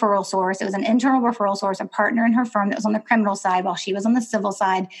referral source. It was an internal referral source, a partner in her firm that was on the criminal side while she was on the civil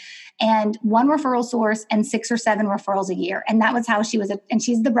side, and one referral source and 6 or 7 referrals a year. And that was how she was, and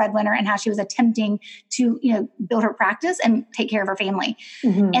she's the breadwinner, and how she was attempting to, build her practice and take care of her family.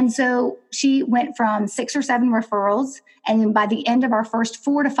 And so she went from 6 or 7 referrals. And then by the end of our first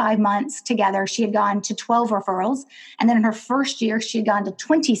 4 to 5 months together, she had gone to 12 referrals. And then in her first year, she had gone to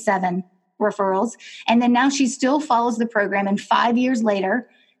 27 referrals. And then now she still follows the program. And 5 years later,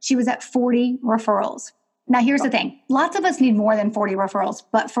 she was at 40 referrals. Now, here's the thing. Lots of us need more than 40 referrals.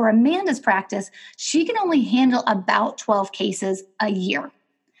 But for Amanda's practice, she can only handle about 12 cases a year.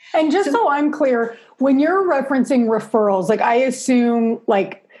 And just so I'm clear, when you're referencing referrals, like I assume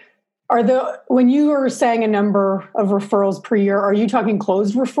when you are saying a number of referrals per year, are you talking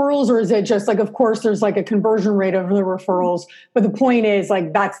closed referrals, or is it just like, of course, there's like a conversion rate of the referrals, but the point is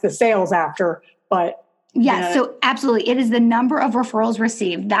like, that's the sales after, but. Yes, so absolutely. It is the number of referrals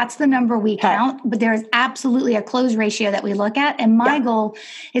received. That's the number we count, but there is absolutely a close ratio that we look at. And my goal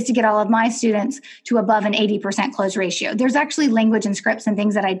is to get all of my students to above an 80% close ratio. There's actually language and scripts and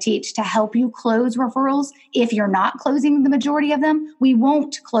things that I teach to help you close referrals. If you're not closing the majority of them, we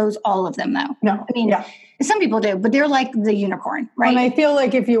won't close all of them though. No. I mean, some people do, but they're like the unicorn, right? And I feel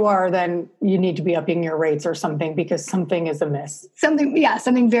like if you are, then you need to be upping your rates or something, because something is amiss.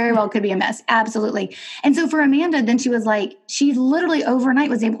 Something very well could be amiss. Absolutely. And so for Amanda, then she was like, she literally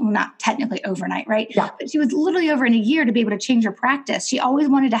overnight was able, not technically overnight, right? Yeah. But she was literally over in a year to be able to change her practice. She always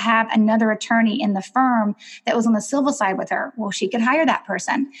wanted to have another attorney in the firm that was on the civil side with her. Well, she could hire that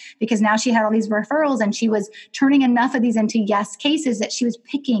person because now she had all these referrals and she was turning enough of these into yes cases that she was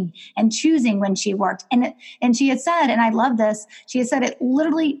picking and choosing when she worked. And she had said, and I love this, she had said it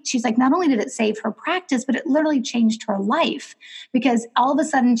literally, she's like, not only did it save her practice, but it literally changed her life, because all of a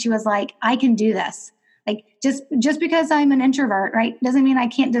sudden she was like, I can do this. Like just because I'm an introvert, right, doesn't mean I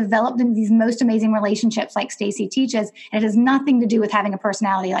can't develop these most amazing relationships like Stacy teaches. And it has nothing to do with having a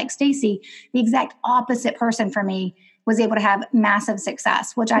personality like Stacy. The exact opposite person for me was able to have massive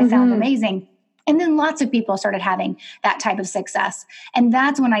success, which I found amazing. And then lots of people started having that type of success. And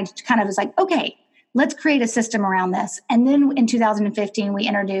that's when I kind of was like, okay, let's create a system around this. And then in 2015, we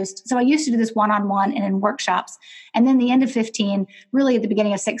introduced, so I used to do this one-on-one and in workshops. And then the end of 15, really at the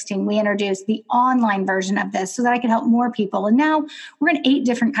beginning of 16, we introduced the online version of this so that I could help more people. And now we're in 8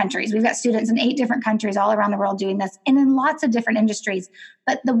 different countries. We've got students in 8 different countries all around the world doing this and in lots of different industries.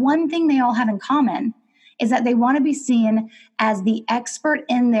 But the one thing they all have in common is that they want to be seen as the expert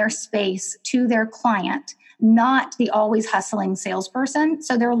in their space to their client, not the always hustling salesperson.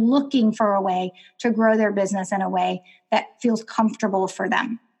 So they're looking for a way to grow their business in a way that feels comfortable for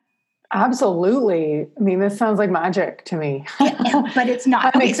them. Absolutely. I mean, this sounds like magic to me. But it's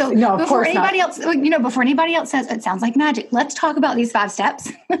not. Okay, so no, before anybody else, before anybody else says it sounds like magic, let's talk about these 5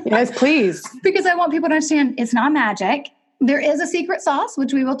 steps. Yes, please. Because I want people to understand it's not magic. There is a secret sauce,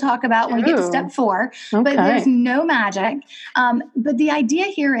 which we will talk about when we get to step 4, but there's no magic. But the idea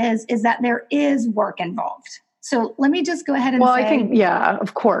here is that there is work involved. So let me just go ahead and say. I think,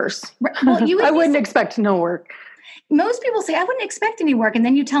 of course. Well, I wouldn't expect no work. Most people say, I wouldn't expect any work. And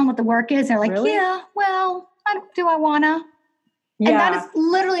then you tell them what the work is. They're like, really? Yeah, well, do I want to? Yeah. And that is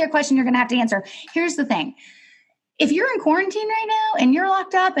literally a question you're going to have to answer. Here's the thing. If you're in quarantine right now and you're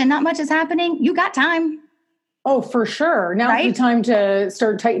locked up and not much is happening, you got time. Oh, for sure. Now's the time to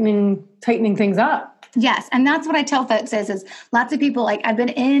start tightening things up. Yes. And that's what I tell folks is lots of people, like I've been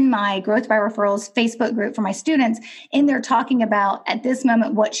in my Growth by Referrals Facebook group for my students, and they're talking about at this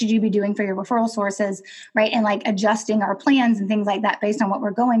moment, what should you be doing for your referral sources, right? And like adjusting our plans and things like that based on what we're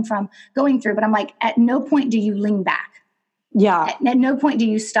going through. But I'm like, at no point do you lean back. Yeah. At no point do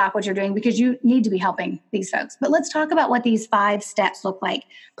you stop what you're doing because you need to be helping these folks. But let's talk about what these 5 steps look like.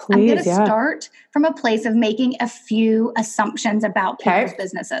 Please, I'm going to start from a place of making a few assumptions about people's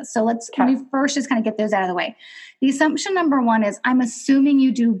businesses. So let me first just kind of get those out of the way. The assumption number 1 is I'm assuming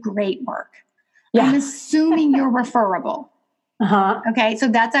you do great work. Yeah. I'm assuming you're referable. Okay. So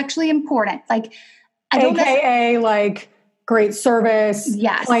that's actually important. Like, AKA like great service.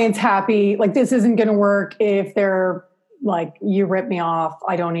 Yes. Clients happy. Like this isn't going to work if they're like, you rip me off.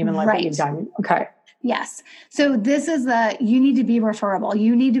 I don't even like what you've done. Okay. Yes. So this is you need to be referable.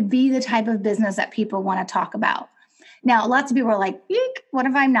 You need to be the type of business that people want to talk about. Now, lots of people are like, eek, what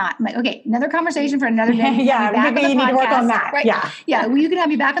if I'm not? I'm like, okay, another conversation for another day. Maybe you need to work on that. Right? Yeah. Well, you can have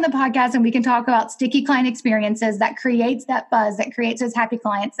me back on the podcast and we can talk about sticky client experiences that creates that buzz, that creates those happy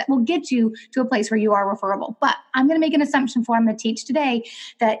clients that will get you to a place where you are referable. But I'm going to make an assumption I'm going to teach today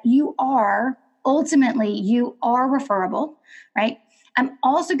that ultimately, you are referable, right? I'm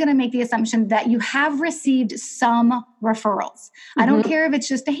also going to make the assumption that you have received some referrals. I don't care if it's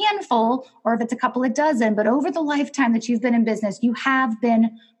just a handful or if it's a couple of dozen, but over the lifetime that you've been in business, you have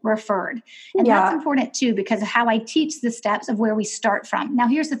been referred. And that's important too, because of how I teach the steps of where we start from. Now,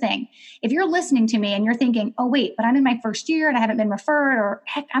 here's the thing. If you're listening to me and you're thinking, oh, wait, but I'm in my first year and I haven't been referred, or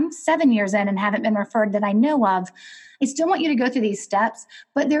heck, I'm 7 years in and haven't been referred that I know of, I still want you to go through these steps,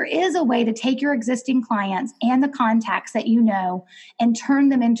 but there is a way to take your existing clients and the contacts that you know and turn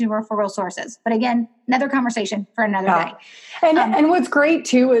them into referral sources. But again, another conversation for another day. And what's great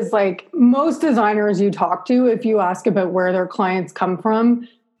too is like most designers you talk to, if you ask about where their clients come from,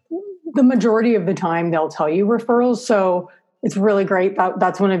 the majority of the time they'll tell you referrals. So it's really great.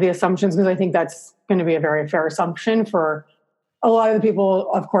 That's one of the assumptions, because I think that's going to be a very fair assumption for a lot of the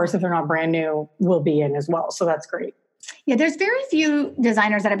people, of course, if they're not brand new, will be in as well. So that's great. Yeah, there's very few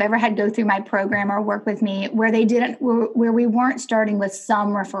designers that I've ever had go through my program or work with me where we weren't starting with some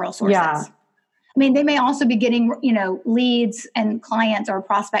referral sources. Yeah. I mean, they may also be getting, leads and clients or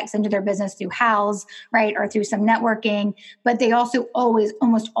prospects into their business through Houzz, right? Or through some networking, but they also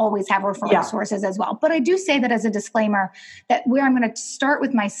almost always have referral sources as well. But I do say that as a disclaimer, that where I'm going to start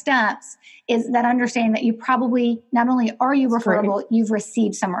with my steps is that understanding that you probably, not only are you referable, you've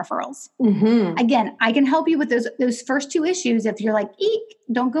received some referrals. Mm-hmm. Again, I can help you with those first 2 issues. If you're like, eek,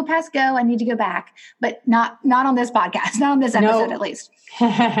 don't go past go, I need to go back, but not on this podcast, not on this episode at least.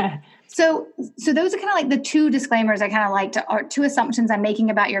 So those are kind of like the 2 disclaimers I kind of like or 2 assumptions I'm making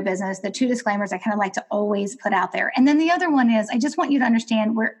about your business, the 2 disclaimers I kind of like to always put out there. And then the other one is, I just want you to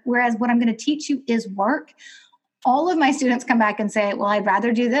understand whereas what I'm going to teach you is work, all of my students come back and say, well, I'd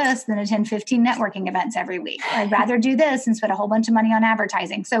rather do this than attend 15 networking events every week. Or I'd rather do this and spend a whole bunch of money on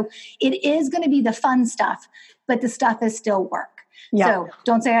advertising. So it is going to be the fun stuff, but the stuff is still work. Yeah. So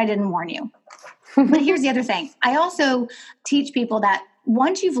don't say I didn't warn you. But here's the other thing. I also teach people that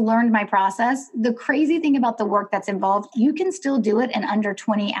once you've learned my process, the crazy thing about the work that's involved, you can still do it in under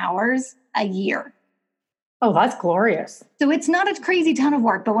 20 hours a year. Oh, that's glorious. So it's not a crazy ton of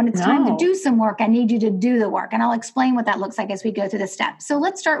work, but when it's time to do some work, I need you to do the work. And I'll explain what that looks like as we go through the steps. So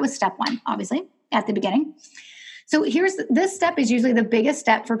let's start with step 1, obviously, at the beginning. So this step is usually the biggest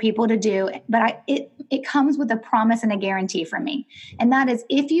step for people to do, but it comes with a promise and a guarantee from me. And that is,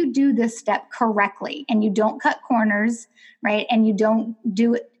 if you do this step correctly and you don't cut corners, right, and you don't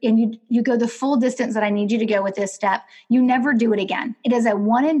do it, and you go the full distance that I need you to go with this step, you never do it again. It is a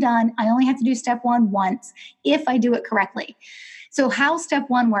one and done. I only have to do step 1 once if I do it correctly. So how step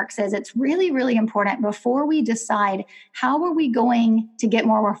 1 works is it's really, really important before we decide how are we going to get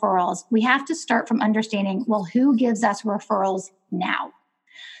more referrals, we have to start from understanding, well, who gives us referrals now?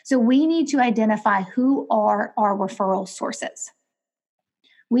 So we need to identify who are our referral sources.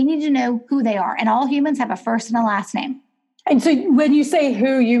 We need to know who they are. And all humans have a first and a last name. And so when you say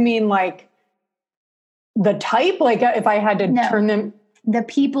who, you mean like the type? Like if I had to turn them? The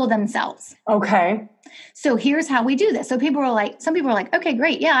people themselves. Okay. So here's how we do this. So some people are like, okay,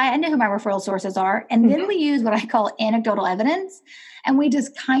 great. Yeah, I know who my referral sources are. And then we use what I call anecdotal evidence. And we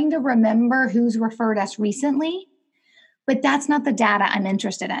just kind of remember who's referred us recently. But that's not the data I'm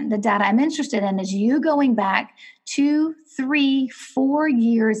interested in. The data I'm interested in is you going back 2, 3, 4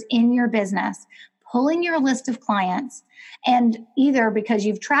 years in your business, pulling your list of clients, and either because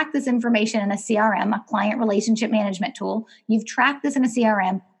you've tracked this information in a CRM, a client relationship management tool, you've tracked this in a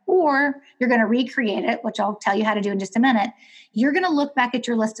CRM, or you're going to recreate it, which I'll tell you how to do in just a minute. You're going to look back at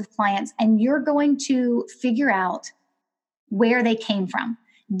your list of clients and you're going to figure out where they came from.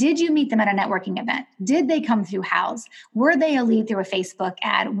 Did you meet them at a networking event? Did they come through Houzz? Were they a lead through a Facebook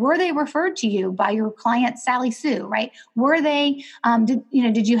ad? Were they referred to you by your client, Sally Sue, right? Were they,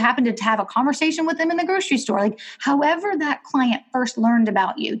 did you happen to have a conversation with them in the grocery store? Like, however that client first learned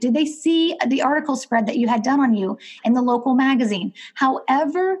about you, did they see the article spread that you had done on you in the local magazine?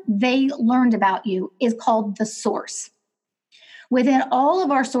 However they learned about you is called the source. Within all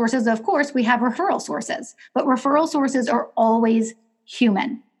of our sources, of course, we have referral sources, but referral sources are always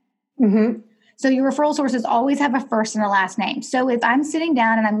human. Mm-hmm. So your referral sources always have a first and a last name. So if I'm sitting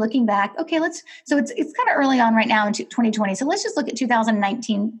down and I'm looking back, okay, it's kind of early on right now in 2020. So let's just look at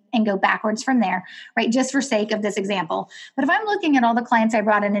 2019 and go backwards from there, right? Just for sake of this example. But if I'm looking at all the clients I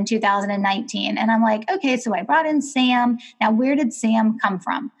brought in 2019 and I'm like, okay, so I brought in Sam. Now, where did Sam come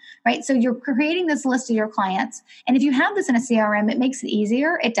from? Right? So you're creating this list of your clients. And if you have this in a CRM, it makes it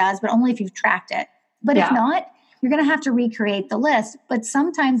easier. It does, but only if you've tracked it. But if not, you're going to have to recreate the list. But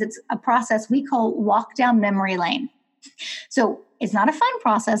sometimes it's a process we call walk down memory lane. So it's not a fun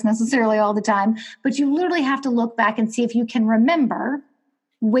process necessarily all the time, but you literally have to look back and see if you can remember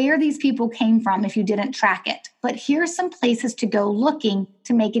where these people came from if you didn't track it. But here's some places to go looking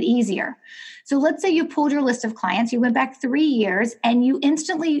to make it easier. So let's say you pulled your list of clients, you went back 3 years, and you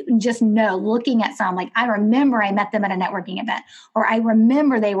instantly just know, looking at some, like, I remember I met them at a networking event, or I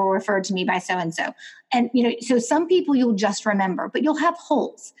remember they were referred to me by so-and-so. And, so some people you'll just remember, but you'll have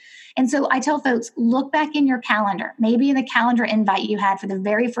holes. And so I tell folks, look back in your calendar, maybe in the calendar invite you had for the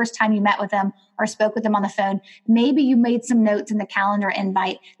very first time you met with them or spoke with them on the phone. Maybe you made some notes in the calendar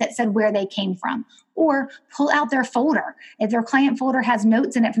invite that said where they came from. Or pull out their folder. If their client folder has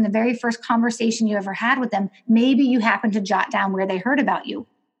notes in it from the very first conversation you ever had with them, maybe you happen to jot down where they heard about you.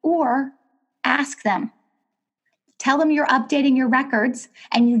 Or ask them. Tell them you're updating your records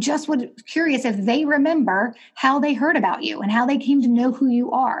and you just were curious if they remember how they heard about you and how they came to know who you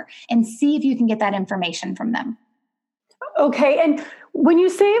are, and see if you can get that information from them. Okay. And when you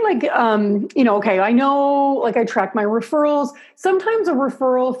say okay, I know, like, I track my referrals. Sometimes a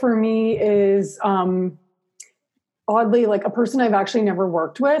referral for me is oddly like a person I've actually never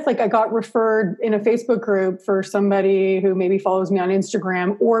worked with. Like, I got referred in a Facebook group for somebody who maybe follows me on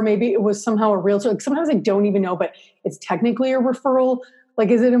Instagram, or maybe it was somehow a realtor. Like, sometimes I don't even know, but it's technically a referral. Like,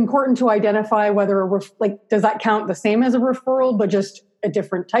 is it important to identify whether does that count the same as a referral, but just a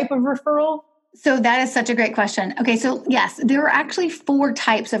different type of referral? So that is such a great question. Okay, so yes, there are actually 4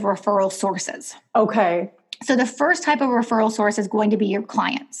 types of referral sources. Okay. So the first type of referral source is going to be your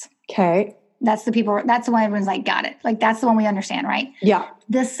clients. Okay. That's the one everyone's like, got it. Like, that's the one we understand, right? Yeah.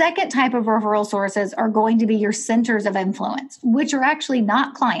 The second type of referral sources are going to be your centers of influence, which are actually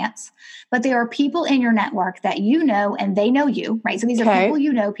not clients, but they are people in your network that you know and they know you, right? So these are people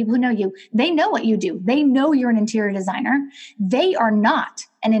you know, people who know you. They know what you do. They know you're an interior designer. They are not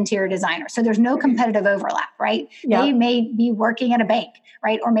an interior designer. So there's no competitive overlap, right? Yeah. They may be working at a bank,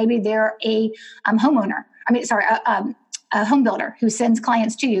 right? Or maybe they're a homeowner. a home builder who sends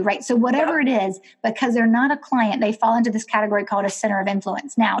clients to you, right? So whatever it is, because they're not a client, they fall into this category called a center of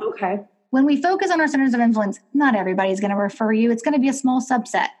influence. Now, when we focus on our centers of influence, not everybody's going to refer you. It's going to be a small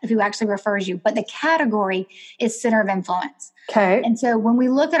subset of who actually refers you, but the category is center of influence. Okay. And so when we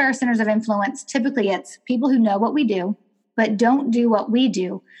look at our centers of influence, typically it's people who know what we do, but don't do what we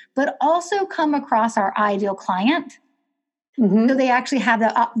do, but also come across our ideal client. So they actually have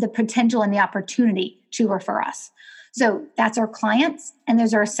the potential and the opportunity to refer us. So that's our clients, and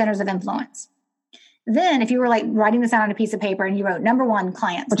those are our centers of influence. Then if you were like writing this out on a piece of paper and you wrote number 1,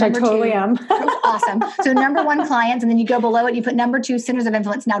 clients. Which I totally am. Awesome. So number 1, clients, and then you go below it, you put number 2, centers of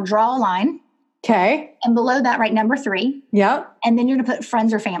influence. Now draw a line. Okay. And below that, write number 3. Yep. And then you're going to put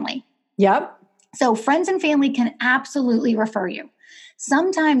friends or family. Yep. So friends and family can absolutely refer you.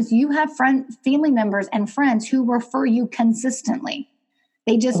 Sometimes you have family members and friends who refer you consistently.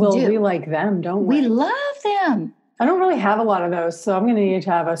 They just do. We like them, don't we? We love them. I don't really have a lot of those, so I'm going to need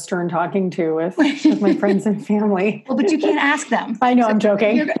to have a stern talking to with my friends and family. Well, but you can't ask them. I know, I'm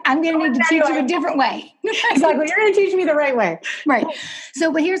joking. I'm going to need to teach you a different way. Exactly. You're going to teach me the right way. Right.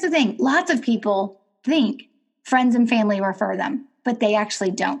 So, but here's the thing. Lots of people think friends and family refer them, but they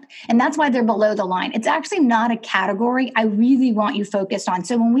actually don't. And that's why they're below the line. It's actually not a category I really want you focused on.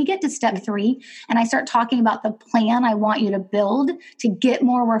 So when we get to step 3 and I start talking about the plan I want you to build to get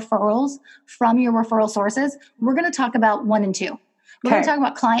more referrals from your referral sources, we're going to talk about 1 and 2. We're going to talk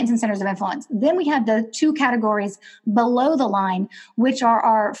about clients and centers of influence. Then we have the 2 categories below the line, which are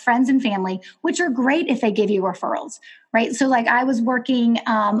our friends and family, which are great if they give you referrals, right? So like I was working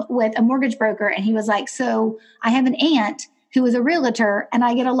with a mortgage broker, and he was like, so I have an aunt who is a realtor, and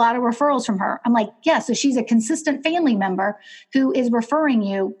I get a lot of referrals from her. I'm like, yeah, so she's a consistent family member who is referring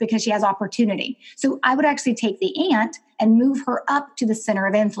you because she has opportunity. So I would actually take the aunt and move her up to the center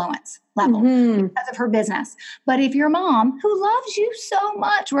of influence level because of her business. But if your mom, who loves you so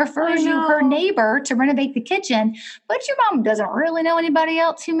much, refers you her neighbor to renovate the kitchen, but your mom doesn't really know anybody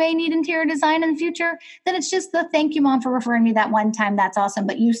else who may need interior design in the future, then it's just the thank you, mom, for referring me that one time. That's awesome.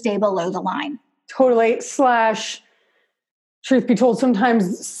 But you stay below the line. Totally. Truth be told,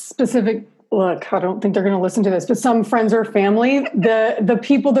 sometimes specific, look, I don't think they're going to listen to this, but some friends or family, the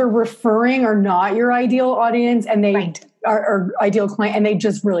people they're referring are not your ideal audience, and they are ideal client, and they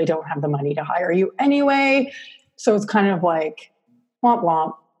just really don't have the money to hire you anyway. So it's kind of like womp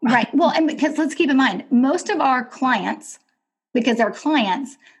womp. Right. Well, and because let's keep in mind, most of our clients, because they're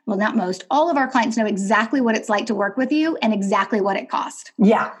clients, well, not most, all of our clients know exactly what it's like to work with you and exactly what it costs.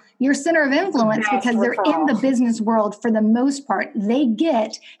 Yeah. Your center of influence, because they're in the business world for the most part, they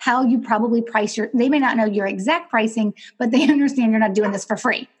get how you probably price they may not know your exact pricing, but they understand you're not doing this for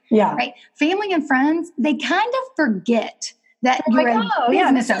free. Yeah. Right. Family and friends, they kind of forget that you're a business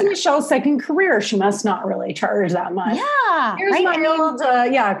owner. This is Michelle's second career. She must not really charge that much. Yeah. Here's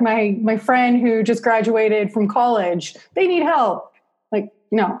my friend who just graduated from college. They need help. Like,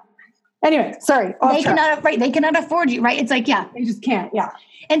 no. Anyway, sorry. They cannot afford you, right? It's like, they just can't. Yeah.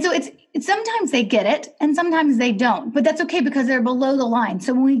 And so it's sometimes they get it and sometimes they don't, but that's okay because they're below the line.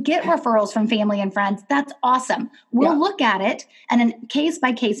 So when we get referrals from family and friends, that's awesome. We'll look at it on a case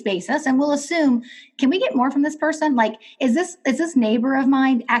by case basis, and we'll assume, can we get more from this person? Like, is this neighbor of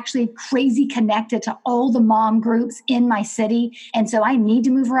mine actually crazy connected to all the mom groups in my city? And so I need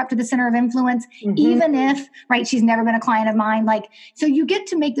to move her up to the center of influence, even if, she's never been a client of mine. Like, so you get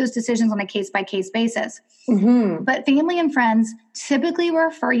to make those decisions on a case by case basis. But family and friends typically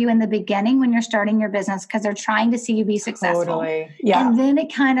refer you in the beginning when you're starting your business because they're trying to see you be successful. Totally. Yeah. And then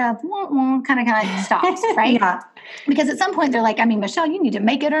it kind of stops, right? Yeah. Because at some point they're like, Michelle, you need to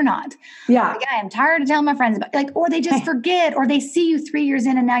make it or not. Yeah. Like, I am tired of telling my friends about, or they just forget, or they see you 3 years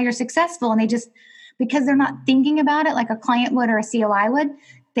in and now you're successful, and they just, because they're not thinking about it like a client would or a COI would,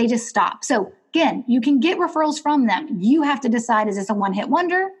 they just stop. So again, you can get referrals from them. You have to decide, is this a one-hit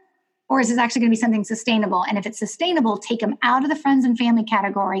wonder? Or is this actually going to be something sustainable? And if it's sustainable, take them out of the friends and family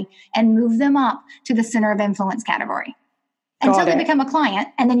category and move them up to the center of influence category until they become a client.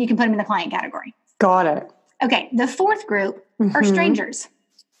 And then you can put them in the client category. Got it. Okay. The 4th group are strangers.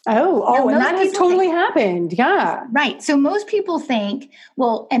 Oh, and that has totally happened. Yeah. Right. So most people think,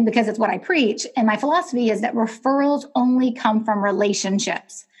 well, and because it's what I preach, and my philosophy is that referrals only come from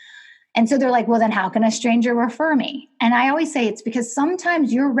relationships. And so they're like, well, then how can a stranger refer me? And I always say it's because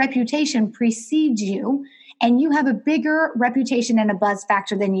sometimes your reputation precedes you and you have a bigger reputation and a buzz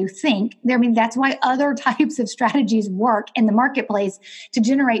factor than you think. I mean, that's why other types of strategies work in the marketplace to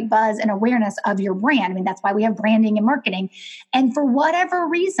generate buzz and awareness of your brand. I mean, that's why we have branding and marketing. And for whatever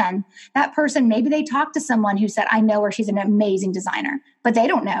reason, that person, maybe they talked to someone who said, I know her, she's an amazing designer, but they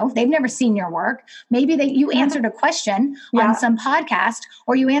don't know. They've never seen your work. Maybe you answered a question on some podcast,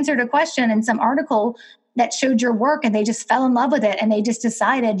 or you answered a question in some article that showed your work and they just fell in love with it and they just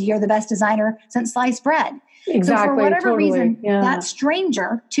decided you're the best designer since sliced bread. Exactly. So for whatever reason, Yeah. that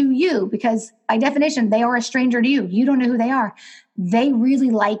stranger to you, because by definition, they are a stranger to you. You don't know who they are. They really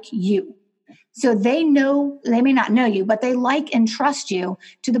like you. So they may not know you, but they like and trust you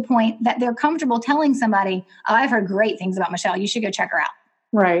to the point that they're comfortable telling somebody, oh, I've heard great things about Michelle. You should go check her out.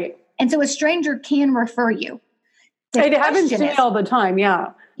 Right. And so a stranger can refer you. It happens to me all the time.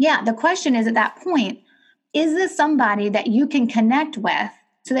 Yeah. Yeah. The question is, at that point, is this somebody that you can connect with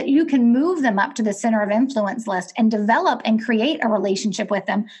so that you can move them up to the center of influence list and develop and create a relationship with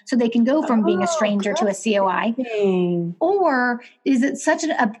them so they can go from being a stranger to a COI? Or is it such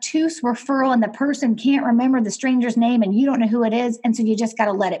an obtuse referral and the person can't remember the stranger's name and you don't know who it is, and so you just got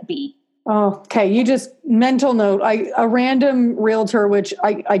to let it be? Oh, okay. You just mental note. A random realtor, which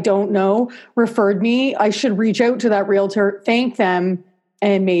I don't know, referred me. I should reach out to that realtor, thank them,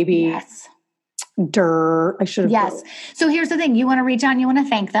 and maybe... Yes. I should have. Yes. So here's the thing. You want to reach out and you want to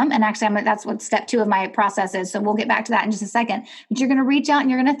thank them. And actually, that's what step 2 of my process is. So we'll get back to that in just a second. But you're going to reach out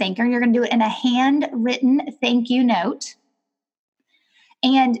and you're going to thank her. You're going to do it in a handwritten thank you note.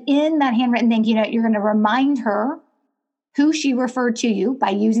 And in that handwritten thank you note, you're going to remind her who she referred to you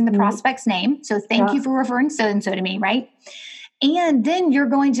by using the prospect's name. So thank you for referring so-and-so to me, right? And then you're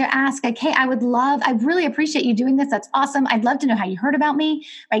going to ask, like, hey, I really appreciate you doing this. That's awesome. I'd love to know how you heard about me,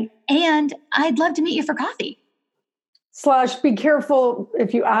 right? And I'd love to meet you for coffee. / be careful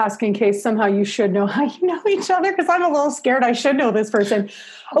if you ask in case somehow you should know how you know each other, because I'm a little scared I should know this person.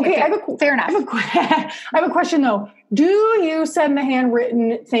 Okay, fair enough. I have a question though. Do you send the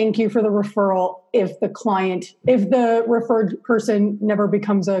handwritten thank you for the referral if the referred person never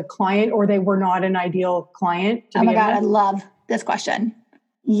becomes a client or they were not an ideal client? Oh my God, I love this question.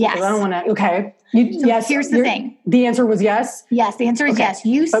 Yes. I don't want to. Okay. Yes. Here's the thing. The answer was yes. Yes. The answer is yes.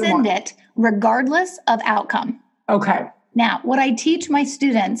 You send it regardless of outcome. Okay. Now, what I teach my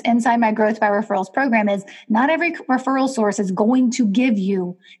students inside my Growth by Referrals program is not every referral source is going to give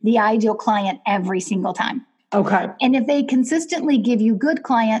you the ideal client every single time. Okay. And if they consistently give you good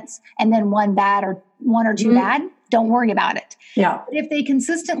clients and then one bad or one or two bad, don't worry about it. Yeah. But if they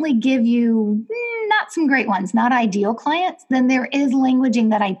consistently give you not some great ones, not ideal clients, then there is languaging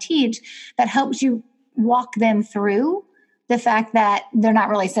that I teach that helps you walk them through the fact that they're not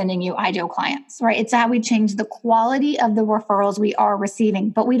really sending you ideal clients, right? It's how we change the quality of the referrals we are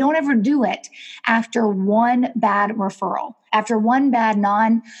receiving, but we don't ever do it after one bad referral, after one bad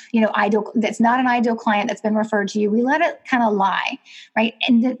ideal, that's not an ideal client that's been referred to you. We let it kind of lie, right?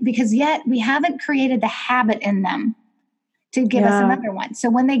 And because yet we haven't created the habit in them to give us another one. So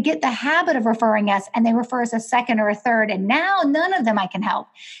when they get the habit of referring us and they refer us a second or a third, and now none of them I can help,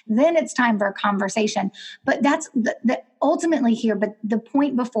 then it's time for a conversation. But that's the ultimately here. But the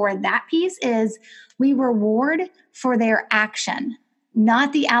point before that piece is we reward for their action,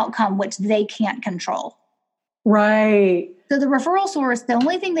 not the outcome, which they can't control. Right. So the referral source, the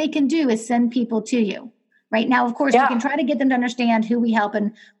only thing they can do is send people to you. Right now, of course, we can try to get them to understand who we help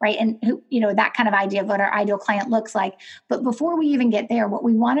and who, that kind of idea of what our ideal client looks like. But before we even get there, what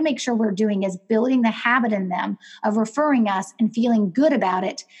we want to make sure we're doing is building the habit in them of referring us and feeling good about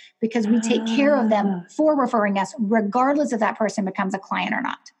it, because we take care of them for referring us, regardless if that person becomes a client or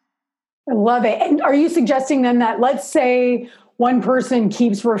not. I love it. And are you suggesting then that, let's say one person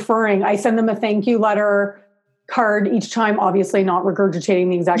keeps referring, I send them a thank you letter card each time, obviously not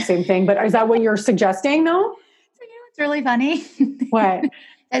regurgitating the exact same thing, but is that what you're suggesting though? So, it's really funny. What?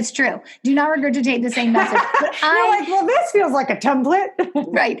 It's true. Do not regurgitate the same message. But You're like, well, this feels like a template.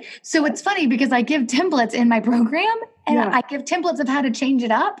 Right. So it's funny because I give templates in my program and I give templates of how to change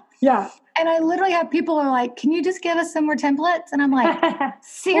it up. Yeah. And I literally have people are like, can you just give us some more templates? And I'm like,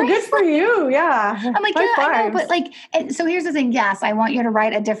 seriously? Well, good for you. Yeah. I'm like, I know. But and so here's the thing. Yes, I want you to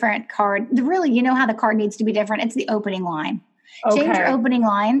write a different card. Really, you know how the card needs to be different. It's the opening line. Okay. Change your opening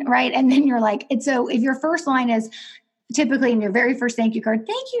line, right? And then you're like, so if your first line is typically in your very first thank you card,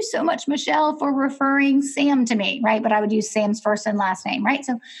 thank you so much, Michelle, for referring Sam to me, right? But I would use Sam's first and last name, right?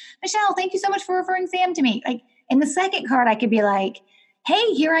 So Michelle, thank you so much for referring Sam to me. Like in the second card, I could be like,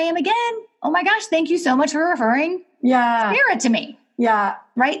 hey, here I am again. Oh my gosh, thank you so much for referring Spirit to me. Yeah.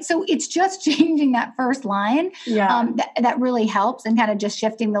 Right. So it's just changing that first line. Yeah. That really helps and kind of just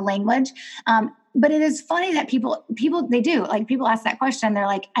shifting the language. But it is funny that people, they do, like, people ask that question. They're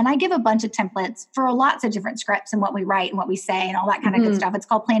like, and I give a bunch of templates for lots of different scripts and what we write and what we say and all that kind of good stuff. It's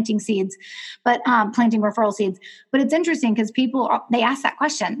called planting seeds, but planting referral seeds. But it's interesting because they ask that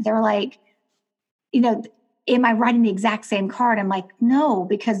question. They're like, am I writing the exact same card? I'm like, no,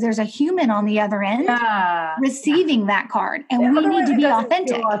 because there's a human on the other end receiving that card, and we need to be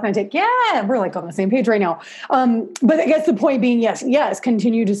authentic. Yeah, we're like on the same page right now. But I guess the point being, yes,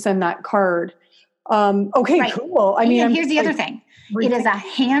 continue to send that card. Okay, right. Cool. I mean, here's the other thing. It is a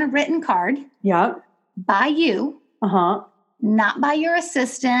handwritten card. Yeah. By you. Not by your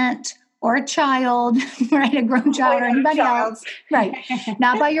assistant or a child, right? A grown child or anybody else. Right.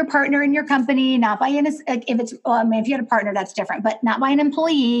 Not by your partner in your company, not by if you had a partner, that's different, but not by an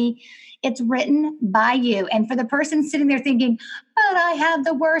employee. It's written by you. And for the person sitting there thinking, but I have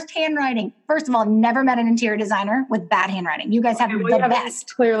the worst handwriting. First of all, never met an interior designer with bad handwriting. You guys have the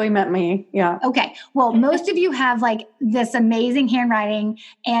best. Clearly met me. Yeah. Okay. Well, most of you have like this amazing handwriting,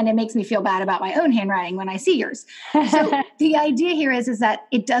 and it makes me feel bad about my own handwriting when I see yours. So the idea here is that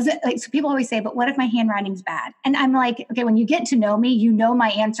it doesn't, like, so people always say, but what if my handwriting's bad? And I'm like, okay, when you get to know me, my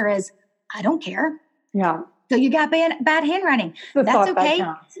answer is, I don't care. Yeah. So you got bad handwriting. That's okay.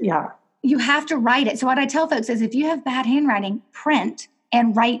 Yeah. You have to write it. So what I tell folks is, if you have bad handwriting, print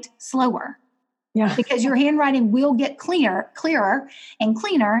and write slower. Yeah. Because your handwriting will get clearer and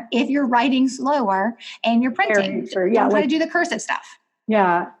cleaner if you're writing slower and you're printing. Don't try to do the cursive stuff.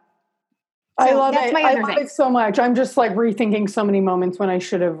 Yeah. So I love it. I love it so much. I'm just like rethinking so many moments when I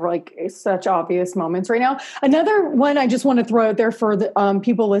should have, like, such obvious moments right now. Another one I just want to throw out there for the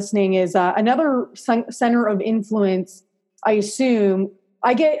people listening is another center of influence. I assume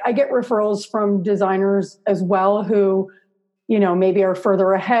I get referrals from designers as well who, maybe are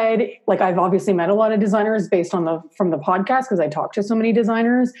further ahead. Like, I've obviously met a lot of designers from the podcast because I talk to so many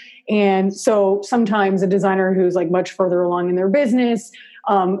designers. And so sometimes a designer who's like much further along in their business,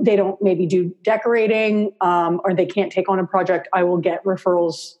 they don't maybe do decorating, or they can't take on a project. I will get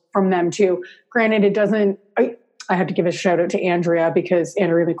referrals from them too. Granted, it doesn't, I have to give a shout out to Andrea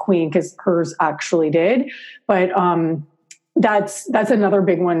McQueen, because hers actually did. But, that's another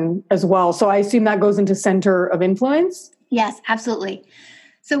big one as well. So I assume that goes into center of influence. Yes, absolutely.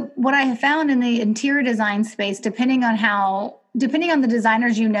 So what I have found in the interior design space, depending on the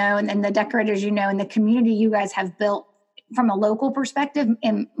designers and the decorators and the community you guys have built from a local perspective,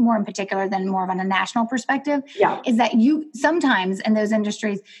 and more in particular than more of on a national perspective, is that you sometimes in those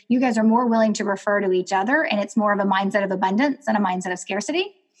industries, you guys are more willing to refer to each other, and it's more of a mindset of abundance and a mindset of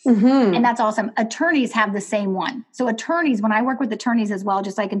scarcity. Mm-hmm. And that's awesome. Attorneys have the same one. So attorneys, when I work with attorneys as well,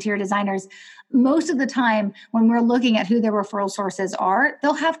 just like interior designers, most of the time when we're looking at who their referral sources are,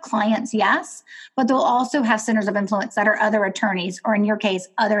 they'll have clients, yes, but they'll also have centers of influence that are other attorneys, or in your case,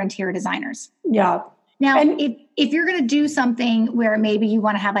 other interior designers. Yeah. Now, if you're going to do something where maybe you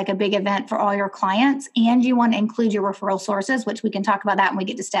want to have like a big event for all your clients and you want to include your referral sources, which we can talk about that when we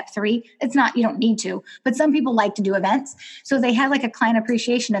get to step 3, it's not, you don't need to, but some people like to do events. So if they had like a client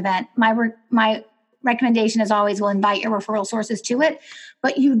appreciation event, my recommendation is always, we'll invite your referral sources to it,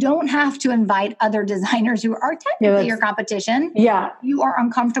 but you don't have to invite other designers who are technically your competition. Yeah. You are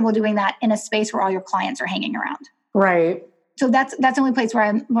uncomfortable doing that in a space where all your clients are hanging around. Right. So that's the only place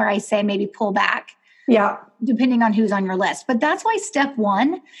where I say maybe pull back. Yeah. Depending on who's on your list. But that's why step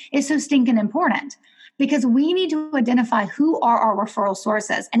 1 is so stinking important, because we need to identify who are our referral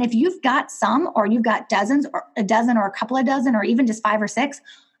sources. And if you've got some, or you've got dozens or a dozen or a couple of dozen, or even just 5 or 6,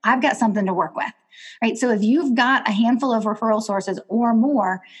 I've got something to work with, right? So if you've got a handful of referral sources or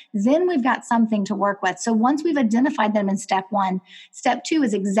more, then we've got something to work with. So once we've identified them in step 1, step 2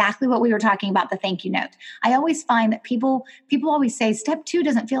 is exactly what we were talking about, the thank you note. I always find that people always say step 2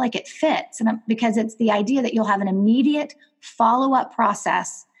 doesn't feel like it fits, because it's the idea that you'll have an immediate follow-up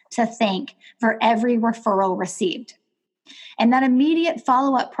process to thank for every referral received. And that immediate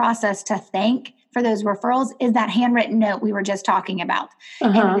follow-up process to thank for those referrals is that handwritten note we were just talking about.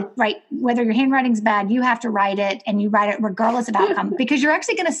 And, right, whether your handwriting's bad, you have to write it, and you write it regardless of outcome, because you're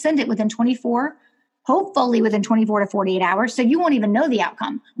actually going to send it hopefully within 24 to 48 hours. So you won't even know the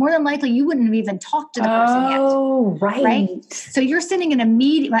outcome. More than likely, you wouldn't have even talked to the person yet. Oh, right. So you're sending an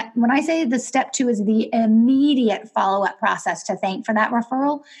immediate, when I say the step 2 is the immediate follow-up process to thank for that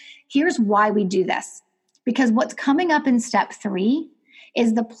referral, here's why we do this. Because what's coming up in step 3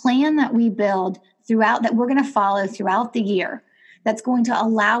 is the plan that we build that we're going to follow throughout the year, that's going to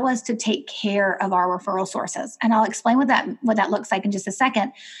allow us to take care of our referral sources. And I'll explain what that looks like in just a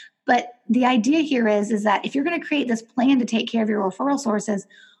second. But the idea here is that if you're going to create this plan to take care of your referral sources,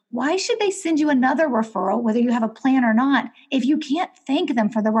 why should they send you another referral, whether you have a plan or not, if you can't thank them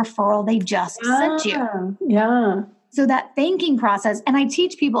for the referral they just sent you? Yeah. So that thanking process, and I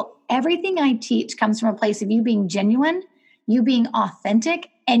teach people, everything I teach comes from a place of you being genuine, you being authentic,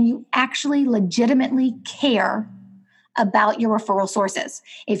 and you actually legitimately care about your referral sources.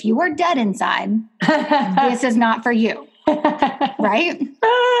 If you are dead inside, this is not for you. Right?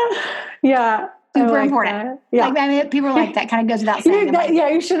 Yeah. Super important. That. Yeah. Like, I mean, people are like, that kind of goes without saying.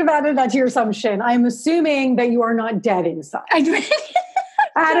 You should have added that to your assumption. I'm assuming that you are not dead inside.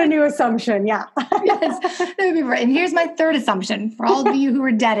 Add a new assumption. Yeah. Yes. That would be right. And here's my third assumption for all of you who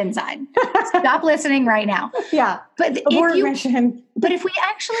are dead inside. Stop listening right now. Yeah. But if we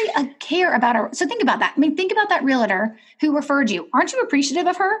actually care about so think about that. I mean, think about that realtor who referred you. Aren't you appreciative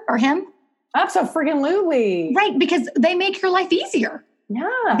of her or him? Absolutely. Right. Because they make your life easier.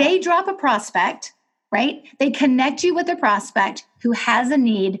 Yeah. They drop a prospect, right? They connect you with a prospect who has a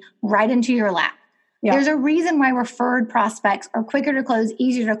need right into your lap. Yeah. There's a reason why referred prospects are quicker to close,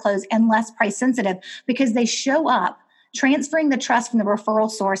 easier to close, and less price sensitive, because they show up transferring the trust from the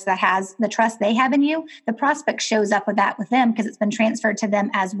referral source that has the trust they have in you. The prospect shows up with that with them because it's been transferred to them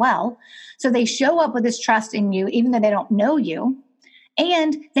as well. So they show up with this trust in you, even though they don't know you.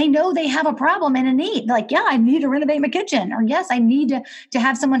 And they know they have a problem and a need. Like, yeah, I need to renovate my kitchen. Or yes, I need to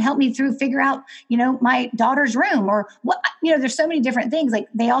have someone help me figure out, my daughter's room, or what, there's so many different things. Like,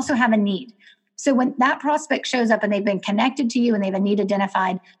 they also have a need. So when that prospect shows up and they've been connected to you and they have a need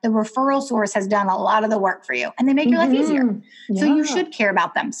identified, the referral source has done a lot of the work for you and they make your life easier. Yeah. So you should care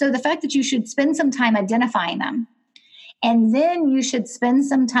about them. So the fact that you should spend some time identifying them, and then you should spend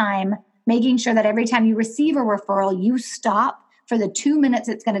some time making sure that every time you receive a referral, you stop for the 2 minutes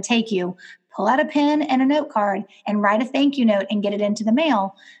it's going to take you, pull out a pen and a note card and write a thank you note and get it into the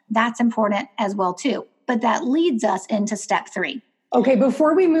mail. That's important as well too. But that leads us into step 3. Okay,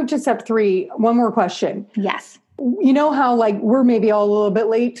 before we move to step 3, one more question. Yes. You know how we're maybe all a little bit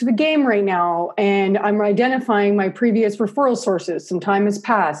late to the game right now, and I'm identifying my previous referral sources. Some time has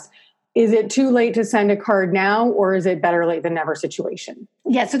passed. Is it too late to send a card now, or is it better late than never situation?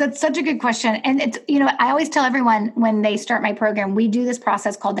 Yeah, so that's such a good question. And it's, I always tell everyone when they start my program, we do this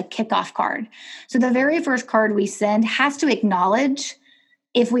process called the kickoff card. So the very first card we send has to acknowledge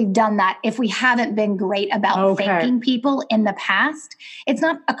if we've done that, if we haven't been great about thanking people in the past. It's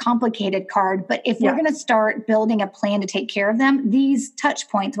not a complicated card, but if we're going to start building a plan to take care of them, these touch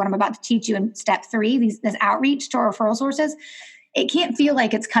points, what I'm about to teach you in step 3, this outreach to our referral sources, it can't feel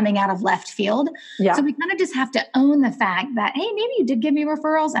like it's coming out of left field. Yeah. So we kind of just have to own the fact that, hey, maybe you did give me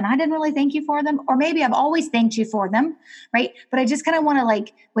referrals and I didn't really thank you for them. Or maybe I've always thanked you for them, right? But I just kind of want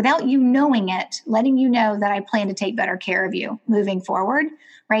to, without you knowing it, letting you know that I plan to take better care of you moving forward,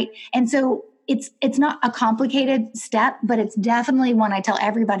 right? And so it's not a complicated step, but it's definitely one I tell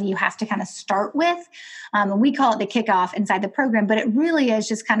everybody you have to kind of start with. We call it the kickoff inside the program, but it really is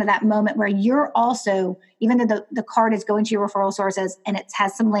just kind of that moment where you're also, even though the card is going to your referral sources and it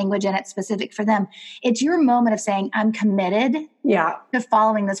has some language in it specific for them, it's your moment of saying, I'm committed to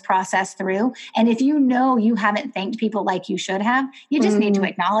following this process through. And if you know you haven't thanked people like you should have, you just need to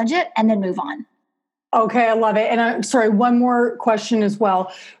acknowledge it and then move on. Okay, I love it. And I'm sorry, one more question as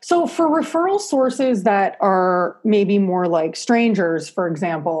well. So for referral sources that are maybe more like strangers, for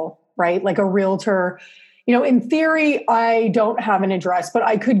example, right? Like a realtor, in theory, I don't have an address, but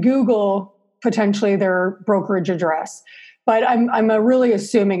I could Google potentially their brokerage address. But I'm really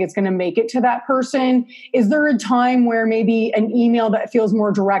assuming it's going to make it to that person. Is there a time where maybe an email that feels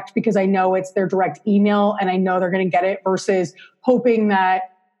more direct because I know it's their direct email and I know they're going to get it, versus hoping that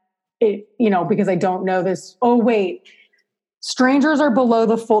it, because I don't know this. Oh, wait, strangers are below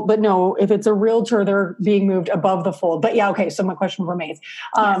the fold, but no, if it's a realtor, they're being moved above the fold. But yeah, okay. So my question remains.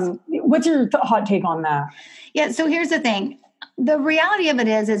 What's your hot take on that? Yeah. So here's the thing. The reality of it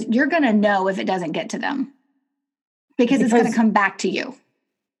is you're going to know if it doesn't get to them because it's going to come back to you.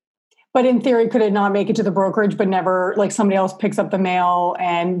 But in theory, could it not make it to the brokerage, but never, somebody else picks up the mail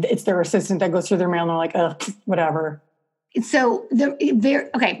and it's their assistant that goes through their mail and they're like, whatever. So yes,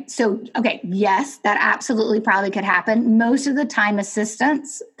 that absolutely probably could happen. Most of the time,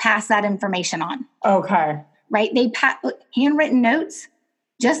 assistants pass that information on. Okay. Right? They handwritten notes,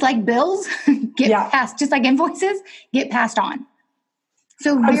 just like bills, get passed, just like invoices, get passed on.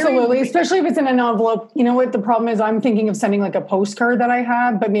 So Absolutely, especially if it's in an envelope. You know what the problem is? I'm thinking of sending like a postcard that I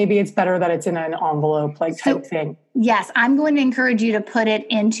have, but maybe it's better that it's in an envelope type thing. Yes, I'm going to encourage you to put it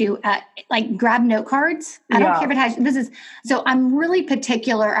into like grab note cards. I don't care if it has so I'm really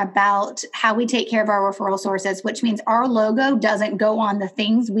particular about how we take care of our referral sources, which means our logo doesn't go on the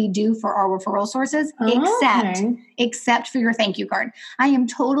things we do for our referral sources, except for your thank you card. I am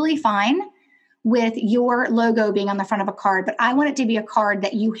totally fine with your logo being on the front of a card, but I want it to be a card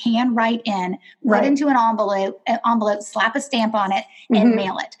that you hand write in, put into an envelope, slap a stamp on it, and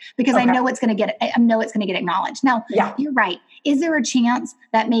mail it, because I know it's going to get acknowledged. Now, you're right. Is there a chance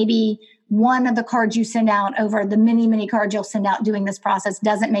that maybe one of the cards you send out over the many, many cards you'll send out doing this process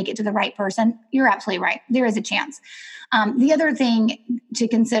doesn't make it to the right person? You're absolutely right. There is a chance. The other thing to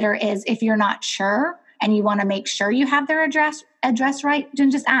consider is if you're not sure and you want to make sure you have their address right, then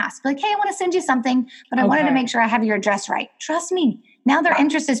just ask. Like, hey, I want to send you something, but I wanted to make sure I have your address right. Trust me. Now their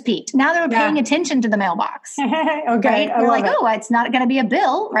interest is piqued. Now they're paying attention to the mailbox. Right? They're like, oh, it's not going to be a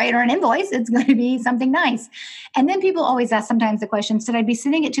bill, right? Or an invoice. It's going to be something nice. And then people always ask sometimes the question, should I be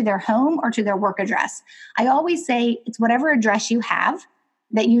sending it to their home or to their work address? I always say it's whatever address you have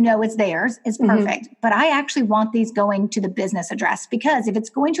that you know is theirs is perfect. But I actually want these going to the business address, because if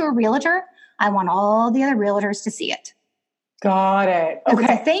it's going to a realtor, I want all the other realtors to see it. Got it. Okay.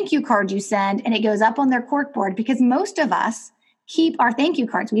 It's a thank you card you send, and it goes up on their cork board, because most of us keep our thank you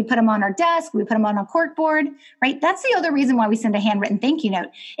cards. We put them on our desk. We put them on a cork board, right? That's the other reason why we send a handwritten thank you note.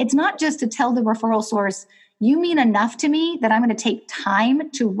 It's not just to tell the referral source, you mean enough to me that I'm going to take time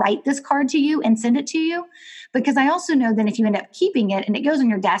to write this card to you and send it to you. Because I also know that if you end up keeping it and it goes on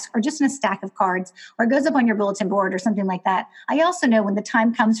your desk or just in a stack of cards or it goes up on your bulletin board or something like that, I also know when the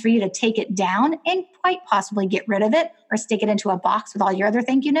time comes for you to take it down and quite possibly get rid of it or stick it into a box with all your other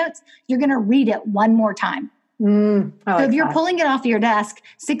thank you notes, you're going to read it one more time. So if you're pulling it off of your desk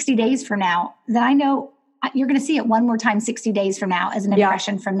 60 days from now, then I know you're going to see it one more time 60 days from now as an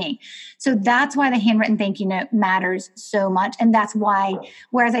impression from me. So that's why the handwritten thank you note matters so much. And that's why,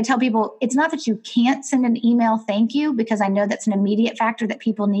 whereas I tell people, it's not that you can't send an email thank you, because I know that's an immediate factor that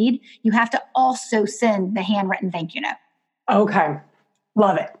people need. You have to also send the handwritten thank you note. Okay.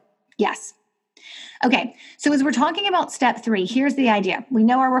 Love it. Yes. Okay. So as we're talking about step 3, here's the idea. We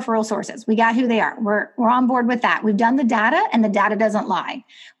know our referral sources. We got who they are. We're on board with that. We've done the data, and the data doesn't lie.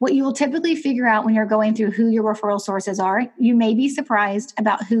 What you will typically figure out when you're going through who your referral sources are, you may be surprised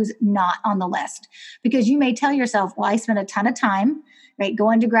about who's not on the list, because you may tell yourself, well, I spend a ton of time, right,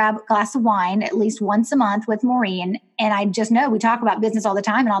 going to grab a glass of wine at least once a month with Maureen. And I just know we talk about business all the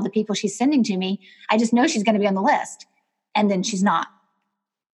time and all the people she's sending to me. I just know she's going to be on the list. And then she's not.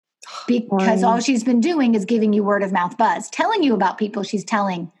 Because all she's been doing is giving you word of mouth buzz, telling you about people she's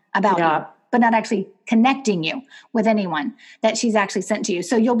telling about you, but not actually connecting you with anyone that she's actually sent to you.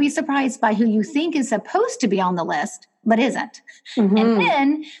 So you'll be surprised by who you think is supposed to be on the list, but isn't. And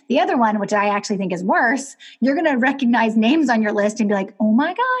then the other one, which I actually think is worse, you're going to recognize names on your list and be like, oh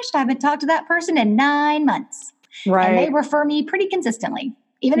my gosh, I haven't talked to that person in 9 months. Right. And they refer me pretty consistently,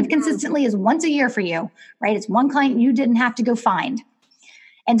 even if consistently is once a year for you, right? It's one client you didn't have to go find.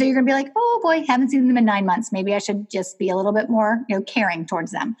 And so you're going to be like, oh boy, haven't seen them in 9 months. Maybe I should just be a little bit more, caring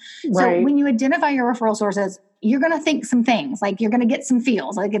towards them. Right. So when you identify your referral sources, you're going to think some things, like you're going to get some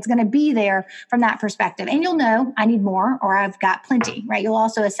feels, like it's going to be there from that perspective. And you'll know I need more, or I've got plenty, right? You'll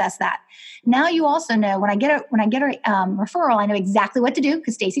also assess that. Now you also know when I get a referral, I know exactly what to do,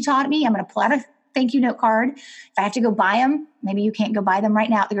 because Stacy taught me. I'm going to pull out a thank you note card. If I have to go buy them, maybe you can't go buy them right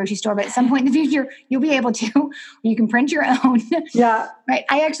now at the grocery store, but at some point in the future, you'll be able to. You can print your own. Yeah. Right.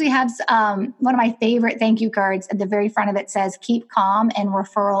 I actually have one of my favorite thank you cards. At the very front of it says, keep calm and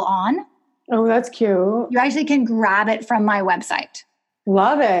referral on. Oh, that's cute. You actually can grab it from my website.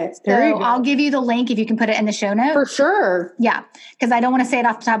 Love it. There you go. I'll give you the link if you can put it in the show notes. For sure. Yeah. Because I don't want to say it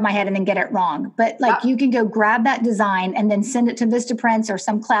off the top of my head and then get it wrong. But you can go grab that design and then send it to Vistaprints or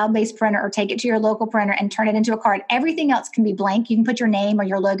some cloud-based printer, or take it to your local printer and turn it into a card. Everything else can be blank. You can put your name or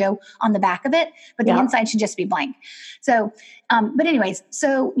your logo on the back of it, but the inside should just be blank. So, but anyways,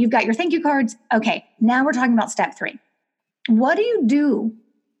 so you've got your thank you cards. Okay. Now we're talking about step 3. What do you do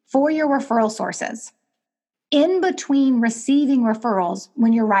for your referral sources in between receiving referrals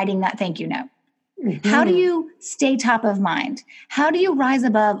when you're writing that thank you note? How do you stay top of mind? How do you rise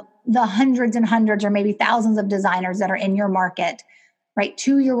above the hundreds and hundreds or maybe thousands of designers that are in your market, right,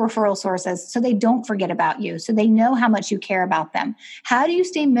 to your referral sources, so they don't forget about you, so they know how much you care about them? How do you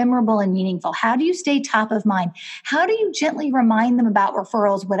stay memorable and meaningful? How do you stay top of mind? How do you gently remind them about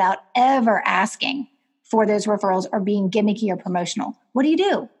referrals without ever asking for those referrals or being gimmicky or promotional? What do you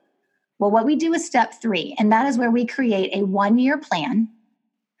do? Well, what we do is step 3, and that is where we create a 1-year plan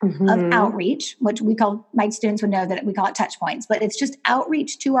of outreach, which my students would know that we call it touch points, but it's just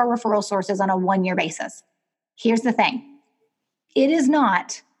outreach to our referral sources on a 1-year basis. Here's the thing. It is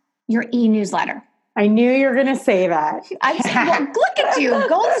not your e-newsletter. I knew you were going to say that. Look at you,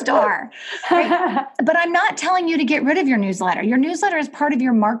 gold star. Right? But I'm not telling you to get rid of your newsletter. Your newsletter is part of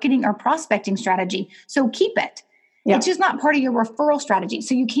your marketing or prospecting strategy. So keep it. Yeah. It's just not part of your referral strategy.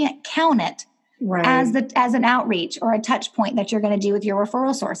 So you can't count it as an outreach or a touch point that you're going to do with your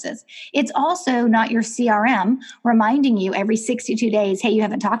referral sources. It's also not your CRM reminding you every 62 days, hey, you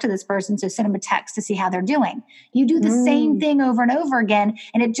haven't talked to this person, so send them a text to see how they're doing. You do the same thing over and over again,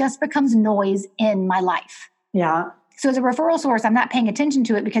 and it just becomes noise in my life. Yeah. So as a referral source, I'm not paying attention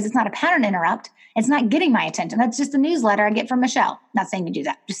to it because it's not a pattern interrupt. It's not getting my attention. That's just a newsletter I get from Michelle. Not saying you do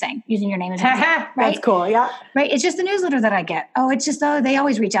that. Just saying, using your name as an example. Right? That's cool. Yeah. Right. It's just a newsletter that I get. Oh, it's just, they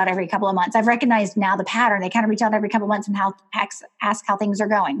always reach out every couple of months. I've recognized now the pattern. They kind of reach out every couple of months and ask how things are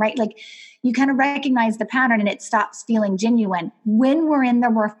going. Right. Like you kind of recognize the pattern and it stops feeling genuine when we're in the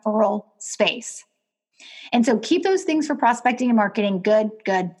referral space. And so keep those things for prospecting and marketing.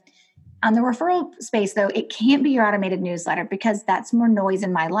 Good. On the referral space, though, it can't be your automated newsletter because that's more noise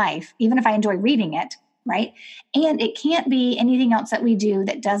in my life, even if I enjoy reading it, right? And it can't be anything else that we do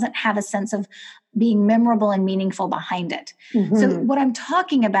that doesn't have a sense of being memorable and meaningful behind it. Mm-hmm. So what I'm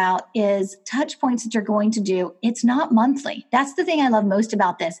talking about is touch points that you're going to do. It's not monthly. That's the thing I love most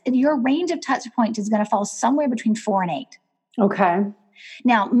about this. And your range of touch points is going to fall somewhere between 4 and 8. Okay.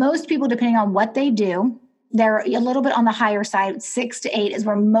 Now, most people, depending on what they do, they're a little bit on the higher side. 6 to 8 is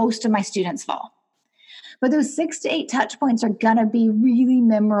where most of my students fall. But those 6 to 8 touch points are going to be really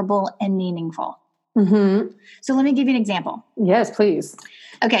memorable and meaningful. Mm-hmm. So let me give you an example. Yes, please.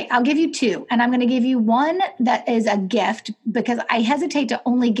 Okay, I'll give you 2. And I'm going to give you one that is a gift because I hesitate to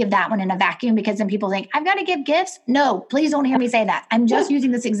only give that one in a vacuum because then people think, I've got to give gifts. No, please don't hear me say that. I'm just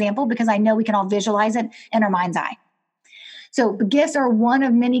using this example because I know we can all visualize it in our mind's eye. So gifts are one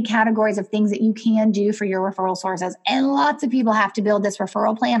of many categories of things that you can do for your referral sources. And lots of people have to build this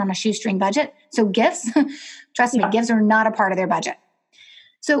referral plan on a shoestring budget. So gifts, trust me, gifts are not a part of their budget.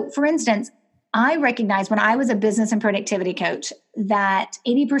 So for instance, I recognized when I was a business and productivity coach that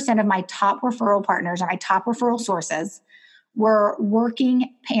 80% of my top referral partners or my top referral sources were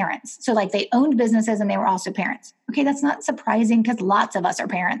working parents. So like they owned businesses and they were also parents. Okay, that's not surprising because lots of us are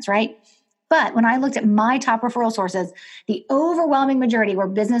parents, right? But when I looked at my top referral sources, the overwhelming majority were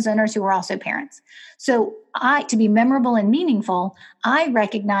business owners who were also parents. So to be memorable and meaningful, I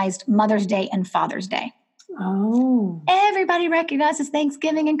recognized Mother's Day and Father's Day. Oh. Everybody recognizes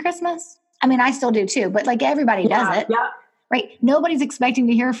Thanksgiving and Christmas. I mean, I still do too, but like everybody does it. Yeah. Right? Nobody's expecting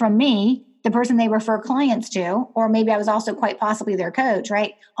to hear from me, the person they refer clients to, or maybe I was also quite possibly their coach,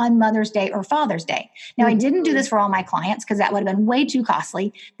 right? On Mother's Day or Father's Day. Now, I didn't do this for all my clients because that would have been way too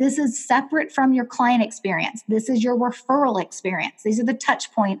costly. This is separate from your client experience. This is your referral experience. These are the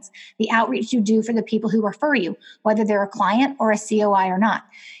touch points, the outreach you do for the people who refer you, whether they're a client or a COI or not.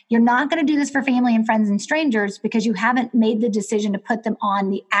 You're not going to do this for family and friends and strangers because you haven't made the decision to put them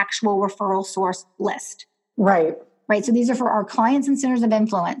on the actual referral source list. Right. Right. So these are for our clients and centers of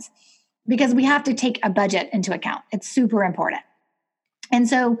influence. Because we have to take a budget into account. It's super important. And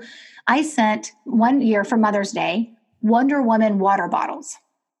so I sent one year for Mother's Day, Wonder Woman water bottles.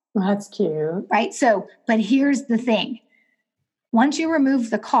 That's cute. Right? So, but here's the thing. Once you remove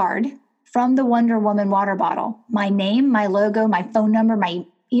the card from the Wonder Woman water bottle, my name, my logo, my phone number, my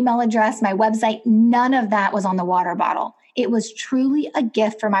email address, my website, none of that was on the water bottle. It was truly a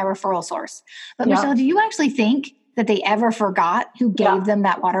gift for my referral source. But Michelle, do you actually think that they ever forgot who gave them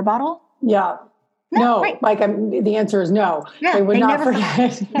that water bottle? Yeah. No, right. Like the answer is no. Yeah, they would not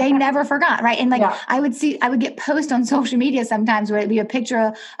forget. They never forgot, right? And like I would get posts on social media sometimes where it'd be a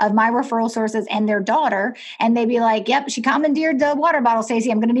picture of my referral sources and their daughter, and they'd be like, "Yep, she commandeered the water bottle,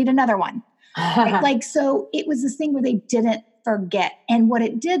 Stacey. I'm going to need another one." Right? Like so, it was this thing where they didn't forget. And what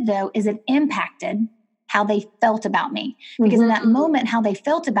it did though is it impacted how they felt about me. Because in that moment, how they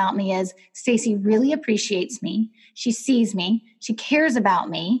felt about me is Stacey really appreciates me. She sees me. She cares about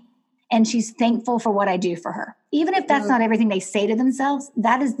me. And she's thankful for what I do for her. Even if that's not everything they say to themselves,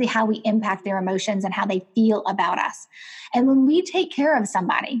 that is how we impact their emotions and how they feel about us. And when we take care of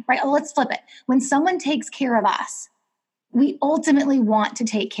somebody, right? Oh, let's flip it. When someone takes care of us, we ultimately want to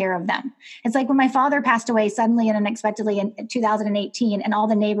take care of them. It's like when my father passed away suddenly and unexpectedly in 2018, and all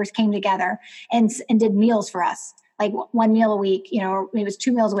the neighbors came together and did meals for us. Like 1 meal a week, or it was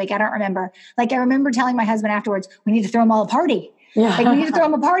 2 meals a week. I don't remember. Like I remember telling my husband afterwards, we need to throw them all a party. Yeah. Like we need to throw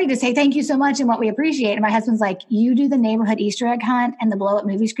them a party to say thank you so much and what we appreciate. And my husband's like, you do the neighborhood Easter egg hunt and the blow up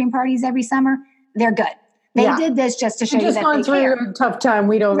movie screen parties every summer. They're good. They Yeah. did this just to show We've you just that gone they through care. a tough time.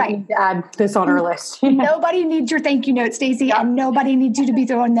 We don't Right. need to add this on our list. Nobody needs your thank you note, Stacey, Yep. and nobody needs you to be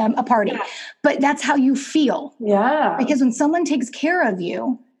throwing them a party. Yeah. But that's how you feel. Yeah. Because when someone takes care of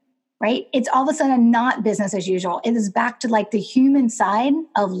you, right, it's all of a sudden not business as usual. It is back to like the human side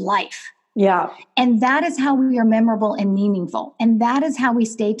of life. Yeah. And that is how we are memorable and meaningful. And that is how we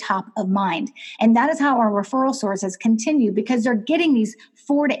stay top of mind. And that is how our referral sources continue, because they're getting these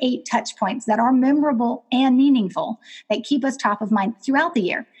 4 to 8 touch points that are memorable and meaningful that keep us top of mind throughout the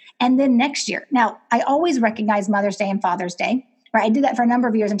year. And then next year. Now, I always recognize Mother's Day and Father's Day. Right? I did that for a number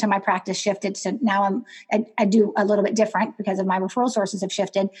of years until my practice shifted. So now I do a little bit different because of my referral sources have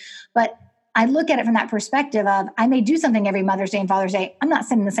shifted. But I look at it from that perspective of I may do something every Mother's Day and Father's Day. I'm not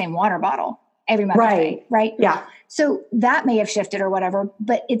sending the same water bottle every Mother's Day, right? Yeah. So that may have shifted or whatever,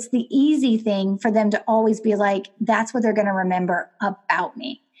 but it's the easy thing for them to always be like, that's what they're going to remember about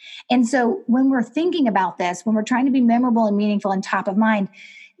me. And so when we're thinking about this, when we're trying to be memorable and meaningful and top of mind,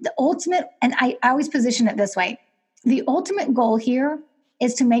 the ultimate, and I always position it this way, the ultimate goal here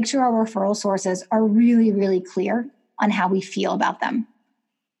is to make sure our referral sources are really, really clear on how we feel about them.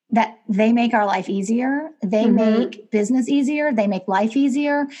 That they make our life easier, they make business easier, they make life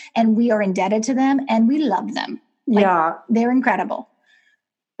easier, and we are indebted to them and we love them. Like, they're incredible.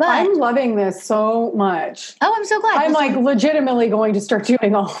 But I'm loving this so much. Oh, I'm so glad. I'm like legitimately going to start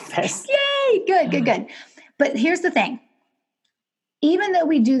doing all of this. Yay! Good. But here's the thing. Even though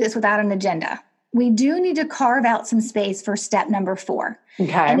we do this without an agenda, we do need to carve out some space for step number 4.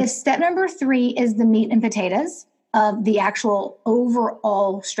 Okay. And if step number 3 is the meat and potatoes of the actual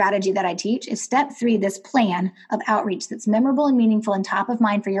overall strategy that I teach, is step 3, this plan of outreach that's memorable and meaningful and top of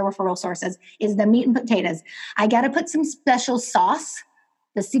mind for your referral sources, is the meat and potatoes. I got to put some special sauce,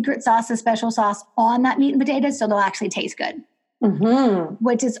 the secret sauce, the special sauce on that meat and potatoes so they'll actually taste good.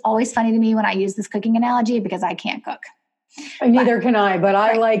 Which is always funny to me when I use this cooking analogy because I can't cook. Neither can I, but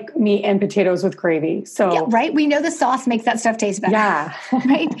I like meat and potatoes with gravy. So yeah, right. We know the sauce makes that stuff taste better. Yeah.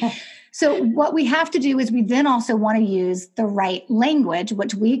 Right. So what we have to do is we then also want to use the right language,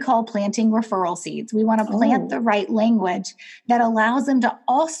 which we call planting referral seeds. We want to plant the right language that allows them to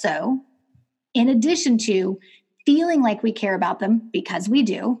also, in addition to feeling like we care about them, because we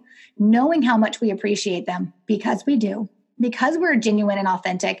do, knowing how much we appreciate them, because we do, because we're genuine and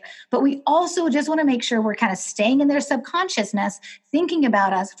authentic, but we also just want to make sure we're kind of staying in their subconsciousness, thinking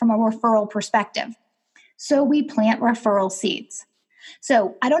about us from a referral perspective. So we plant referral seeds.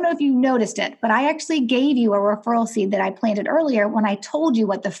 So I don't know if you noticed it, but I actually gave you a referral seed that I planted earlier when I told you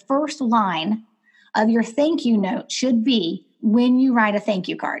what the first line of your thank you note should be when you write a thank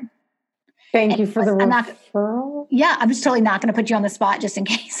you card. Thank you for the referral? I'm just totally not going to put you on the spot just in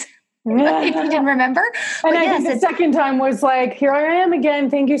case. If you didn't remember. And I think the second time was like, here I am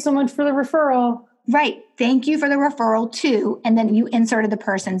again. Thank you so much for the referral. Right. Thank you for the referral to, and then you inserted the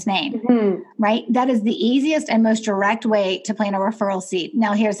person's name, right? That is the easiest and most direct way to plant a referral seed.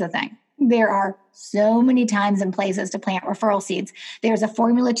 Now, here's the thing. There are so many times and places to plant referral seeds. There's a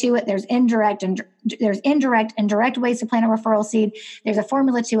formula to it. There's indirect and direct ways to plant a referral seed. There's a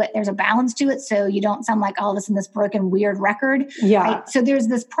formula to it. There's a balance to it. So you don't sound like all of us in this broken, weird record. Yeah. Right? So there's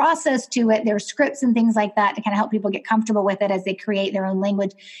this process to it. There's scripts and things like that to kind of help people get comfortable with it as they create their own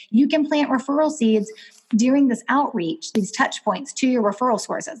language. You can plant referral seeds during this outreach, these touch points to your referral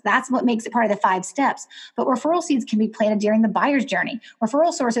sources. That's what makes it part of the 5 steps. But referral seeds can be planted during the buyer's journey.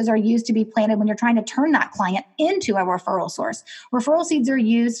 Referral sources are used to be planted when you're trying to turn that client into a referral source. Referral seeds are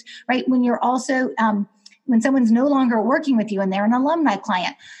used, right, when you're also, when someone's no longer working with you and they're an alumni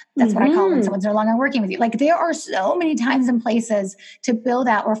client. That's what I call when someone's no longer working with you. Like there are so many times and places to build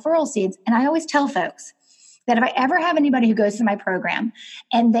out referral seeds. And I always tell folks, that if I ever have anybody who goes to my program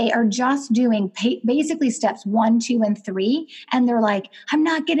and they are just doing basically steps 1, 2, and 3, and they're like, I'm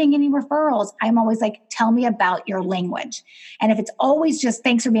not getting any referrals. I'm always like, tell me about your language. And if it's always just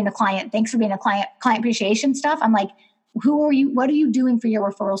thanks for being a client, client appreciation stuff, I'm like, who are you? What are you doing for your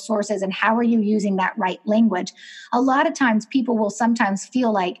referral sources? And how are you using that right language? A lot of times people will sometimes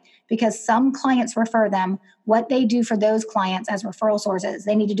feel like because some clients refer them, what they do for those clients as referral sources,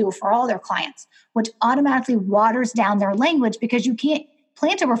 they need to do it for all their clients, which automatically waters down their language because you can't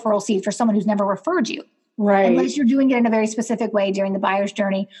plant a referral seed for someone who's never referred you. Right. Unless you're doing it in a very specific way during the buyer's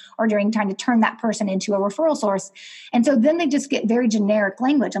journey or during trying to turn that person into a referral source. And so then they just get very generic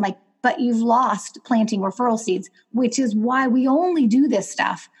language. I'm like, but you've lost planting referral seeds, which is why we only do this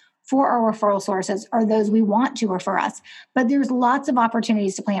stuff for our referral sources or those we want to refer us. But there's lots of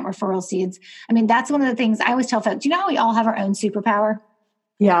opportunities to plant referral seeds. I mean, that's one of the things I always tell folks, you know how we all have our own superpower?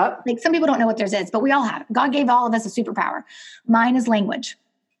 Yeah. Like some people don't know what theirs is, but we all have it. God gave all of us a superpower. Mine is language.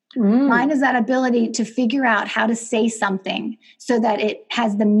 Mine is that ability to figure out how to say something so that it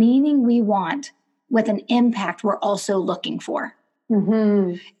has the meaning we want with an impact we're also looking for.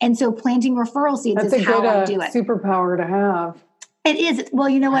 And so planting referral seeds is how I do it. Superpower to have. It is. Well,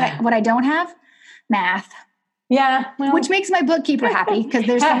 you know what I don't have? Math. Yeah. Well. Which makes my bookkeeper happy because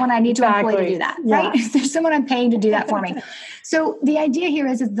there's someone I need to employ to do that, right? There's someone I'm paying to do that for me. So the idea here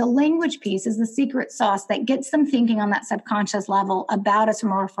is the language piece is the secret sauce that gets them thinking on that subconscious level about us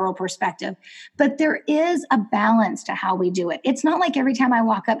from a referral perspective. But there is a balance to how we do it. It's not like every time I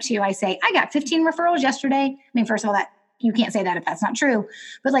walk up to you, I say, I got 15 referrals yesterday. I mean, first of all, that you can't say that if that's not true.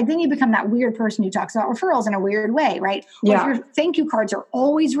 But like then you become that weird person who talks about referrals in a weird way, right? Or if your thank you cards are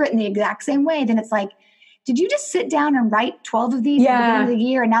always written the exact same way, then it's like, did you just sit down and write 12 of these at the beginning of the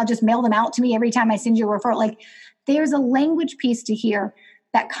year and now just mail them out to me every time I send you a referral? Like there's a language piece to here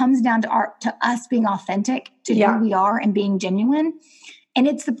that comes down to us being authentic to who we are and being genuine. And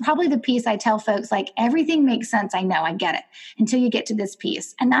it's probably the piece I tell folks, like everything makes sense. I know, I get it until you get to this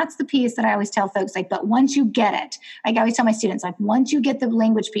piece. And that's the piece that I always tell folks, like, but once you get it, like I always tell my students, like once you get the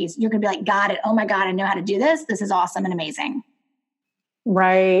language piece, you're going to be like, got it. Oh my God, I know how to do this. This is awesome and amazing.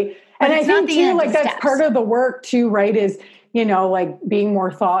 Right. And I think too, like that's part of the work too, right? Is, you know, like being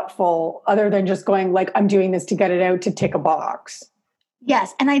more thoughtful other than just going like, I'm doing this to get it out to tick a box.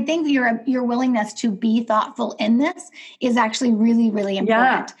 Yes. And I think your willingness to be thoughtful in this is actually really, really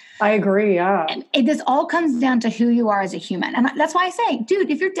important. Yeah, I agree. Yeah. And this all comes down to who you are as a human. And that's why I say,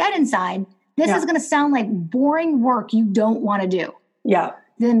 dude, if you're dead inside, this is going to sound like boring work you don't want to do. Yeah.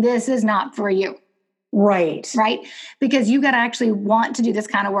 Then this is not for you. Right. Right. Because you got to actually want to do this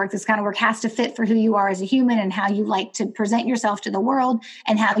kind of work. This kind of work has to fit for who you are as a human and how you like to present yourself to the world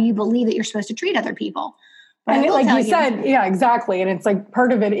and how you believe that you're supposed to treat other people. But and like you said, yeah, exactly. And it's like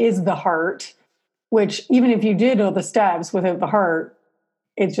part of it is the heart, which even if you did all the steps without the heart,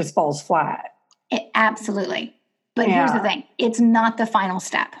 it just falls flat. Absolutely. But here's the thing. It's not the final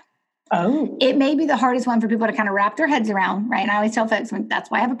step. Oh. It may be the hardest one for people to kind of wrap their heads around, right? And I always tell folks,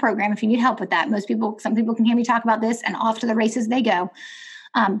 that's why I have a program. If you need help with that, some people can hear me talk about this and off to the races they go.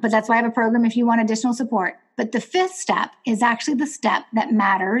 But that's why I have a program if you want additional support. But the fifth step is actually the step that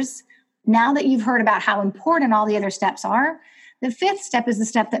matters. Now that you've heard about how important all the other steps are, the fifth step is the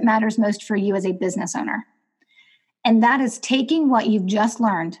step that matters most for you as a business owner. And that is taking what you've just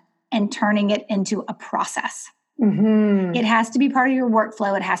learned and turning it into a process. It has to be part of your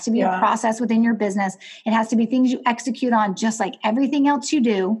workflow. It has to be a process within your business. It has to be things you execute on just like everything else you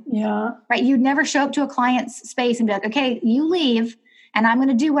do. Yeah. Right. You'd never show up to a client's space and be like, okay, you leave and I'm going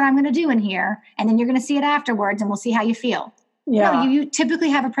to do what I'm going to do in here. And then you're going to see it afterwards and we'll see how you feel. Yeah. No, you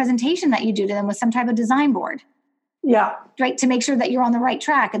typically have a presentation that you do to them with some type of design board. Yeah. Right. To make sure that you're on the right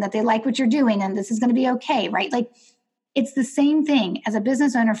track and that they like what you're doing and this is going to be okay. Right. Like it's the same thing as a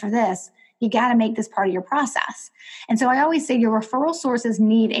business owner for this. You got to make this part of your process. And so I always say your referral sources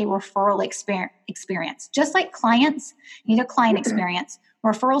need a referral experience. Just like clients need a client experience,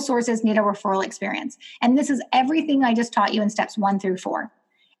 referral sources need a referral experience. And this is everything I just taught you in steps 1 through 4.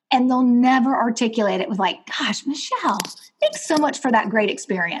 And they'll never articulate it with like, gosh, Michelle, thanks so much for that great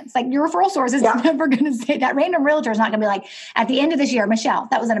experience. Like your referral source is never going to say that. Random realtor is not going to be like, at the end of this year, Michelle,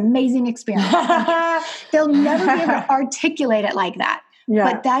 that was an amazing experience. They'll never be able to articulate it like that. Yeah.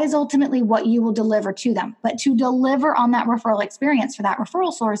 But that is ultimately what you will deliver to them. But to deliver on that referral experience for that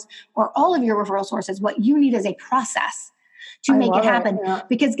referral source or all of your referral sources, what you need is a process to make it happen.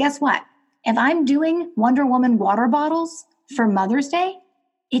 Because guess what? If I'm doing Wonder Woman water bottles for Mother's Day,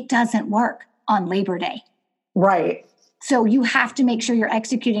 it doesn't work on Labor Day. Right. So you have to make sure you're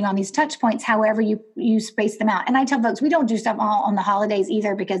executing on these touch points, however you space them out. And I tell folks, we don't do stuff all on the holidays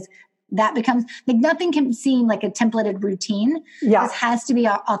either because that becomes like nothing can seem like a templated routine. Yeah. This has to be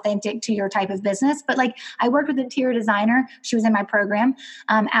authentic to your type of business. But like I worked with an interior designer. She was in my program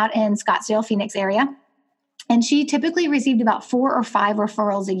out in Scottsdale, Phoenix area. And she typically received about 4 or 5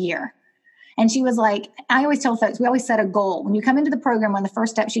 referrals a year. And she was like, I always tell folks, we always set a goal. When you come into the program, one of the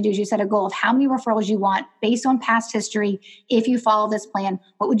first steps you do is you set a goal of how many referrals you want based on past history. If you follow this plan,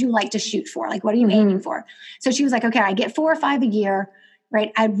 what would you like to shoot for? Like, what are you aiming for? So she was like, okay, I get 4 or 5 a year,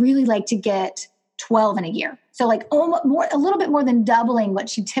 right? I'd really like to get 12 in a year. So like a little bit more than doubling what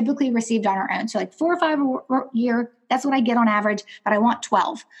she typically received on her own. So like 4 or 5 a year, that's what I get on average, but I want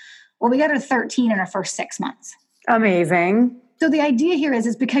 12. Well, we got her 13 in her first 6 months. Amazing. So the idea here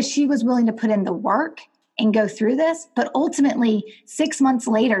is because she was willing to put in the work and go through this, but ultimately 6 months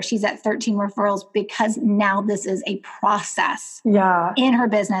later, she's at 13 referrals because now this is a process in her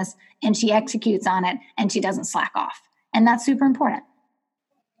business and she executes on it and she doesn't slack off. And that's super important.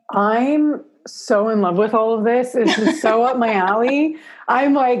 I'm so in love with all of this. This is so up my alley.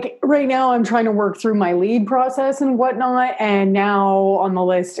 I'm like, right now I'm trying to work through my lead process and whatnot. And now on the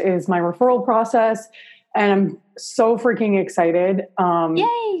list is my referral process. And I'm so freaking excited.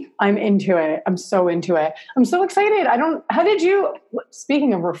 Yay. I'm into it. I'm so into it. I'm so excited.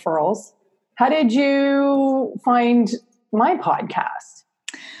 Speaking of referrals, how did you find my podcast?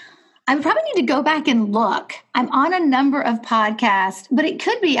 I would probably need to go back and look. I'm on a number of podcasts, but it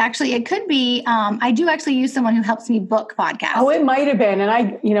could be, I do actually use someone who helps me book podcasts. Oh, it might have been.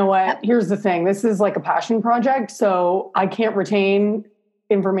 And you know what? Yep. Here's the thing. This is like a passion project, so I can't retain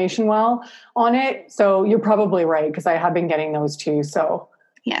information well on it. So you're probably right, because I have been getting those too. So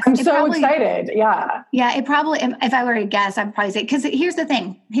yes, I'm so excited. Yeah. Yeah, it probably, if I were to guess, I'd probably say, because here's the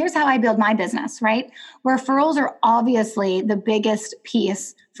thing. Here's how I build my business, right? Referrals are obviously the biggest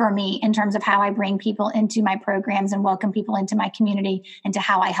piece for me in terms of how I bring people into my programs and welcome people into my community and to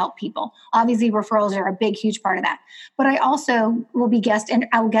how I help people. Obviously, referrals are a big, huge part of that. But I also will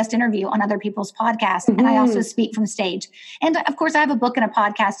I will guest interview on other people's podcasts, and I also speak from stage. And of course, I have a book and a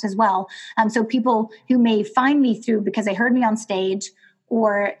podcast as well. So people who may find me through because they heard me on stage,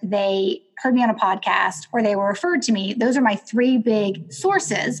 or they heard me on a podcast, or they were referred to me. Those are my three big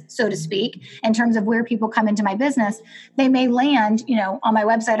sources, so to speak, in terms of where people come into my business. They may land, on my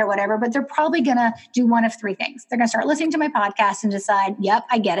website or whatever, but they're probably going to do one of three things. They're going to start listening to my podcast and decide, yep,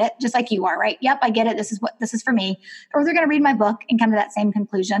 I get it, just like you are, right? Yep, I get it. This is for me. Or they're going to read my book and come to that same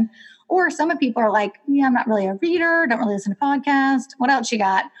conclusion. Or some of people are like, yeah, I'm not really a reader, don't really listen to podcasts. What else you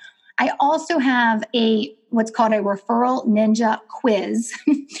got? I also have what's called a referral ninja quiz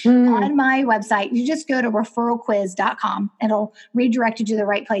on my website. You just go to referralquiz.com. It'll redirect you to the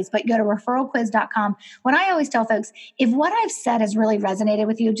right place, but go to referralquiz.com. What I always tell folks, if what I've said has really resonated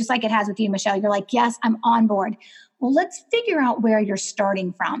with you, just like it has with you, Michelle, you're like, yes, I'm on board. Well, let's figure out where you're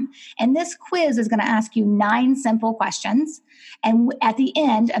starting from. And this quiz is going to ask you 9 simple questions. And at the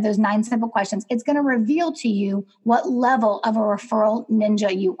end of those 9 simple questions, it's going to reveal to you what level of a referral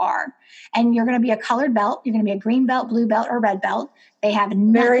ninja you are. And you're going to be a colored belt. You're going to be a green belt, blue belt, or red belt. They have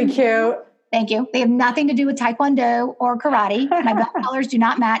nothing. Very cute. Thank you. They have nothing to do with Taekwondo or karate. My belt colors do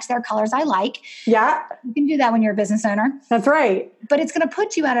not match their colors I like. Yeah. You can do that when you're a business owner. That's right. But it's going to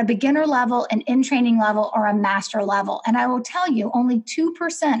put you at a beginner level, an in-training level, or a master level. And I will tell you, only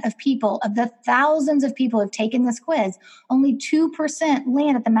 2% of people, of the thousands of people who have taken this quiz, only 2%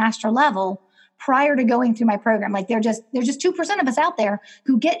 land at the master level prior to going through my program. Like there's just 2% of us out there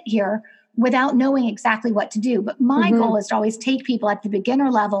who get here without knowing exactly what to do. But my goal is to always take people at the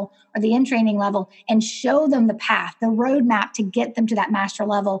beginner level or the in-training level and show them the path, the roadmap to get them to that master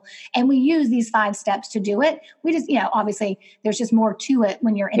level. And we use these 5 steps to do it. We just, obviously there's just more to it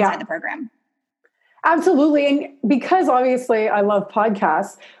when you're inside the program. Absolutely. And because obviously I love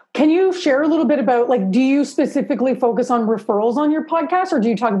podcasts, can you share a little bit about, do you specifically focus on referrals on your podcast, or do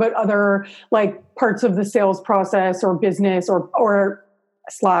you talk about other parts of the sales process or business or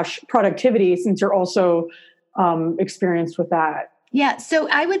 / productivity, since you're also experienced with that? Yeah. So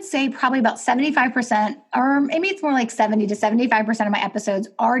I would say probably about 75%, or maybe it's more like 70 to 75% of my episodes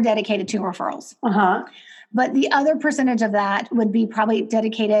are dedicated to referrals. But the other percentage of that would be probably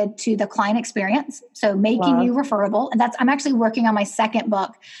dedicated to the client experience. So making you referable. And I'm actually working on my second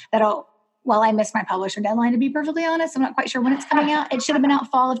book I missed my publisher deadline, to be perfectly honest. I'm not quite sure when it's coming out. It should have been out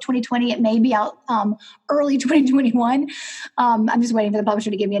fall of 2020. It may be out early 2021. I'm just waiting for the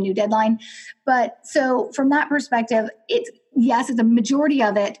publisher to give me a new deadline. But so from that perspective, it's a majority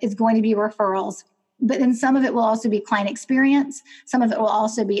of it is going to be referrals. But then some of it will also be client experience. Some of it will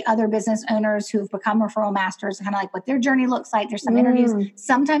also be other business owners who've become referral masters, kind of like what their journey looks like. There's some interviews.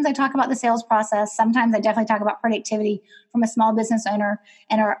 Sometimes I talk about the sales process. Sometimes I definitely talk about productivity from a small business owner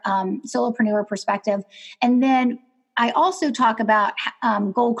and our solopreneur perspective. And then I also talk about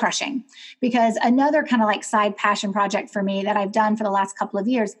goal crushing, because another kind of like side passion project for me that I've done for the last couple of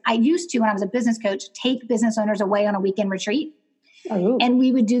years, I used to, when I was a business coach, take business owners away on a weekend retreat. And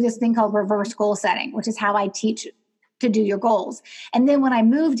we would do this thing called reverse goal setting, which is how I teach to do your goals. And then when I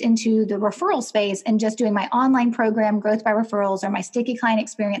moved into the referral space and just doing my online program, Growth by Referrals, or my Sticky Client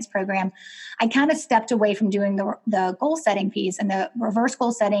Experience program, I kind of stepped away from doing the goal setting piece and the reverse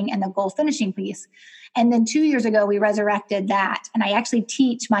goal setting and the goal finishing piece. And then 2 years ago, we resurrected that. And I actually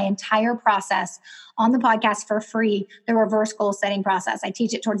teach my entire process on the podcast for free, the reverse goal setting process. I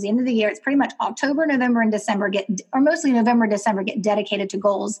teach it towards the end of the year. It's pretty much October, November, and December, or mostly November, December, get dedicated to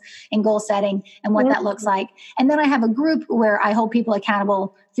goals and goal setting and what that looks like. And then I have a group where I hold people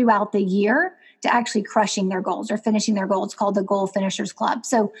accountable throughout the year to actually crushing their goals or finishing their goals, called the Goal Finishers Club.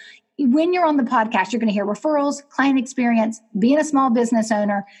 So when you're on the podcast, you're going to hear referrals, client experience, being a small business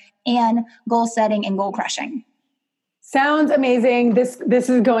owner, and goal setting and goal crushing. Sounds amazing. This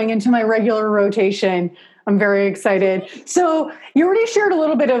is going into my regular rotation. I'm very excited. So you already shared a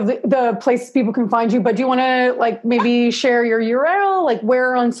little bit of the places people can find you, but do you want to like maybe share your URL? Like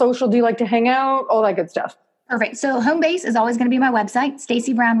where on social do you like to hang out? All that good stuff. Perfect. So home base is always going to be my website,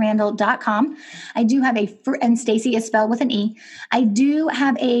 StaceyBrownRandall.com. I do have and Stacey is spelled with an E. I do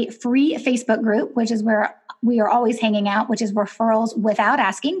have a free Facebook group, which is where we are always hanging out, which is Referrals Without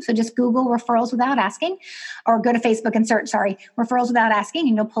Asking. So just Google Referrals Without Asking, or go to Facebook and search, Referrals Without Asking,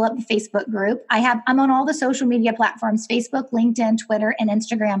 and you'll pull up the Facebook group. I'm on all the social media platforms, Facebook, LinkedIn, Twitter, and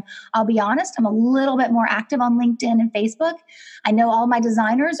Instagram. I'll be honest, I'm a little bit more active on LinkedIn and Facebook. I know all my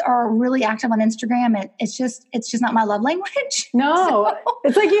designers are really active on Instagram. It's just not my love language. No,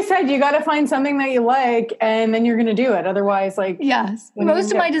 it's like you said, you got to find something that you like and then you're going to do it. Otherwise, like, yes,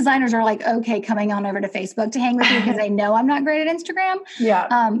 most of my designers are like, okay, coming on over to Facebook to hang with you because they know I'm not great at Instagram.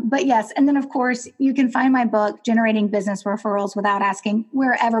 Yeah. But yes. And then of course you can find my book, Generating Business Referrals Without Asking,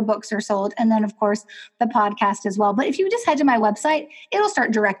 wherever books are sold. And then of course the podcast as well. But if you just head to my website, it'll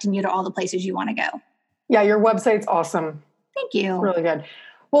start directing you to all the places you want to go. Yeah. Your website's awesome. Thank you. It's really good.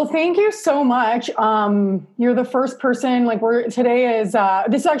 Well, thank you so much. You're the first person, today is,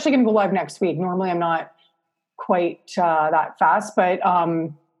 this is actually going to go live next week. Normally I'm not quite that fast, but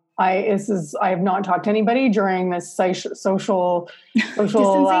I have not talked to anybody during this social and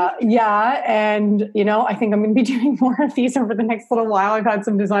I think I'm going to be doing more of these over the next little while. I've had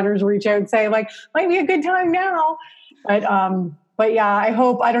some designers reach out and say like, might be a good time now, but yeah,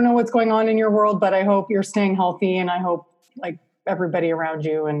 I don't know what's going on in your world, but I hope you're staying healthy, and I hope like everybody around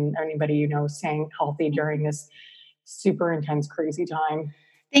you and anybody you know staying healthy during this super intense, crazy time.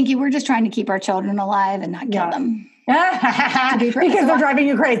 Thank you. We're just trying to keep our children alive and not kill them. Because they're driving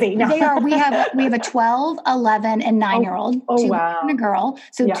you crazy. No. They are. We have a 12, 11, and 9-year-old. Oh, two wow. And a girl.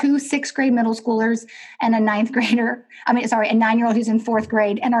 So 2 6th grade middle schoolers and a 9th grader. A 9-year-old who's in 4th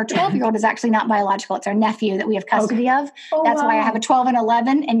grade. And our 12-year-old is actually not biological. It's our nephew that we have custody of. That's why I have a 12 and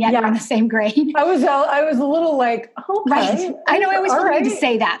 11, and yet we're in the same grade. I was a little like, okay. Right. I know. I always feel like to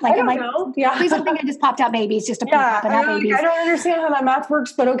say that. Like, I'm like, please don't think I just popped out babies just to pop out babies. I don't understand how that math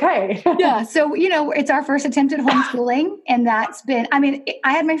works, but okay. Yeah. So, it's our first attempt at homeschooling. And that's been,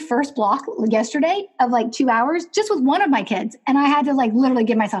 I had my first block yesterday of like 2 hours just with one of my kids. And I had to like literally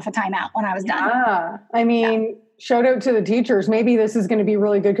give myself a timeout when I was done. Shout out to the teachers. Maybe this is going to be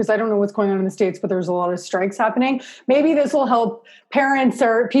really good because I don't know what's going on in the States, but there's a lot of strikes happening. Maybe this will help parents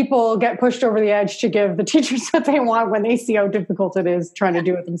or people get pushed over the edge to give the teachers what they want when they see how difficult it is trying to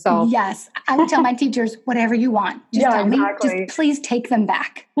do it themselves. Yes. I would tell my teachers, whatever you want. Just tell me. Just please take them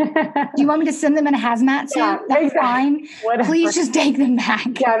back. Do you want me to send them in a hazmat suit? That's fine. Whatever. Please just take them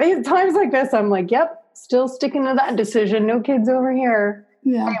back. Yeah. These times like this, I'm like, yep, still sticking to that decision. No kids over here.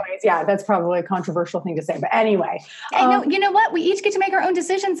 Yeah. Anyways, that's probably a controversial thing to say. But anyway. You know what? We each get to make our own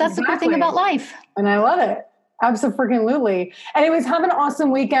decisions. That's the cool thing about life. And I love it. Absolutely. Anyways, have an awesome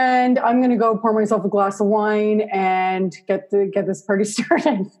weekend. I'm going to go pour myself a glass of wine and get this party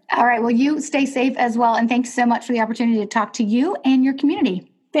started. All right. Well, you stay safe as well. And thanks so much for the opportunity to talk to you and your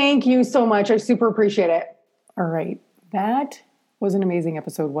community. Thank you so much. I super appreciate it. All right. That was an amazing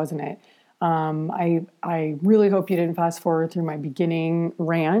episode, wasn't it? I really hope you didn't fast forward through my beginning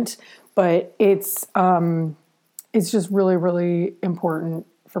rant, but it's just really, really important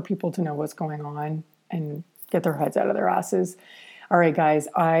for people to know what's going on and get their heads out of their asses. All right, guys,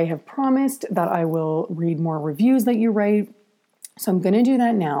 I have promised that I will read more reviews that you write. So I'm going to do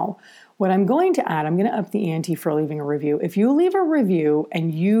that now. What I'm going to add, I'm going to up the ante for leaving a review. If you leave a review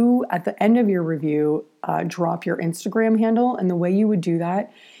and you, at the end of your review, drop your Instagram handle, and the way you would do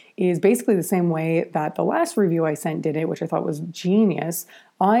that is basically the same way that the last review I sent did it, which I thought was genius.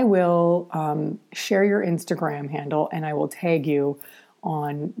 I will share your Instagram handle and I will tag you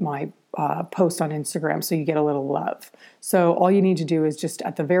on my post on Instagram so you get a little love. So all you need to do is just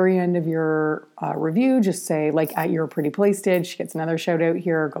at the very end of your review, just say like at Your Pretty Place did, she gets another shout out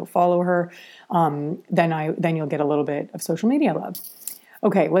here, go follow her. Then you'll get a little bit of social media love.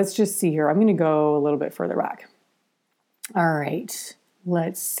 Okay, let's just see here. I'm going to go a little bit further back. All right.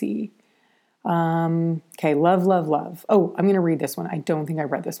 Let's see. Okay, love. Oh, I'm going to read this one. I don't think I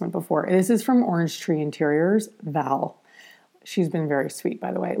read this one before. This is from Orange Tree Interiors, Val. She's been very sweet,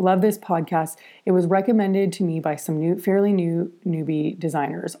 by the way. Love this podcast. It was recommended to me by some fairly new newbie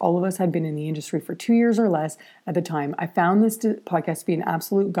designers. All of us had been in the industry for 2 years or less at the time. I found this podcast to be an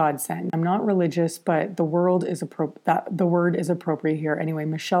absolute godsend. I'm not religious, but the word is appropriate here. Anyway,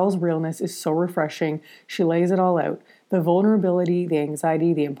 Michelle's realness is so refreshing. She lays it all out. The vulnerability, the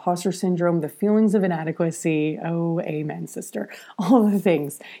anxiety, the imposter syndrome, the feelings of inadequacy. Oh, amen, sister. All the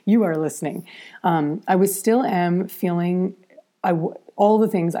things. You are listening. All the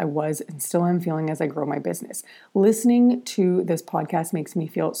things I was and still am feeling as I grow my business. Listening to this podcast makes me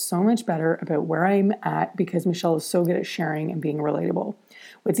feel so much better about where I'm at because Michelle is so good at sharing and being relatable.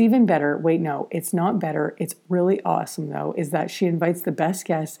 What's even better, it's not better, it's really awesome though, is that she invites the best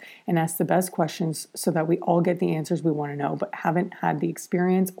guests and asks the best questions so that we all get the answers we want to know, but haven't had the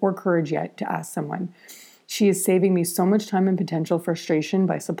experience or courage yet to ask someone. She is saving me so much time and potential frustration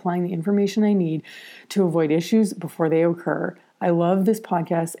by supplying the information I need to avoid issues before they occur. I love this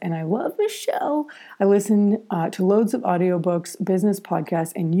podcast and I love Michelle. I listen to loads of audiobooks, business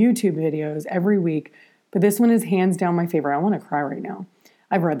podcasts, and YouTube videos every week, but this one is hands down my favorite. I want to cry right now.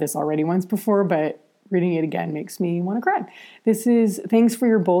 I've read this already once before, but reading it again makes me want to cry. Thanks for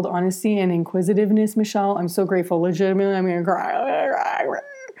your bold honesty and inquisitiveness, Michelle. I'm so grateful. Legitimately, I'm going to cry.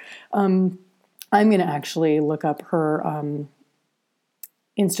 I'm going to actually look up her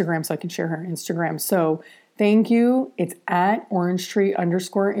Instagram so I can share her Instagram. So thank you. It's at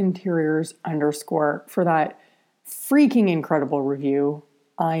orangetree_interiors_ for that freaking incredible review.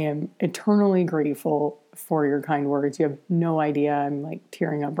 I am eternally grateful for your kind words. You have no idea. I'm like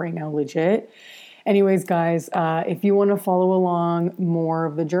tearing up right now, legit. Anyways, guys, if you want to follow along more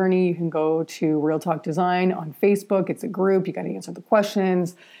of the journey, you can go to Real Talk Design on Facebook. It's a group. You got to answer the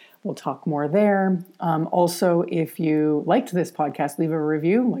questions. We'll talk more there. Also, if you liked this podcast, leave a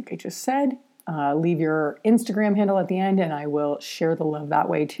review, like I just said. Leave your Instagram handle at the end, and I will share the love that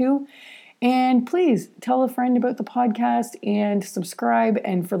way too. And please tell a friend about the podcast and subscribe.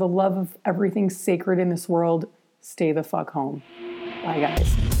 And for the love of everything sacred in this world, stay the fuck home. Bye,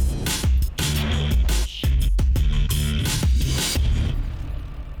 guys.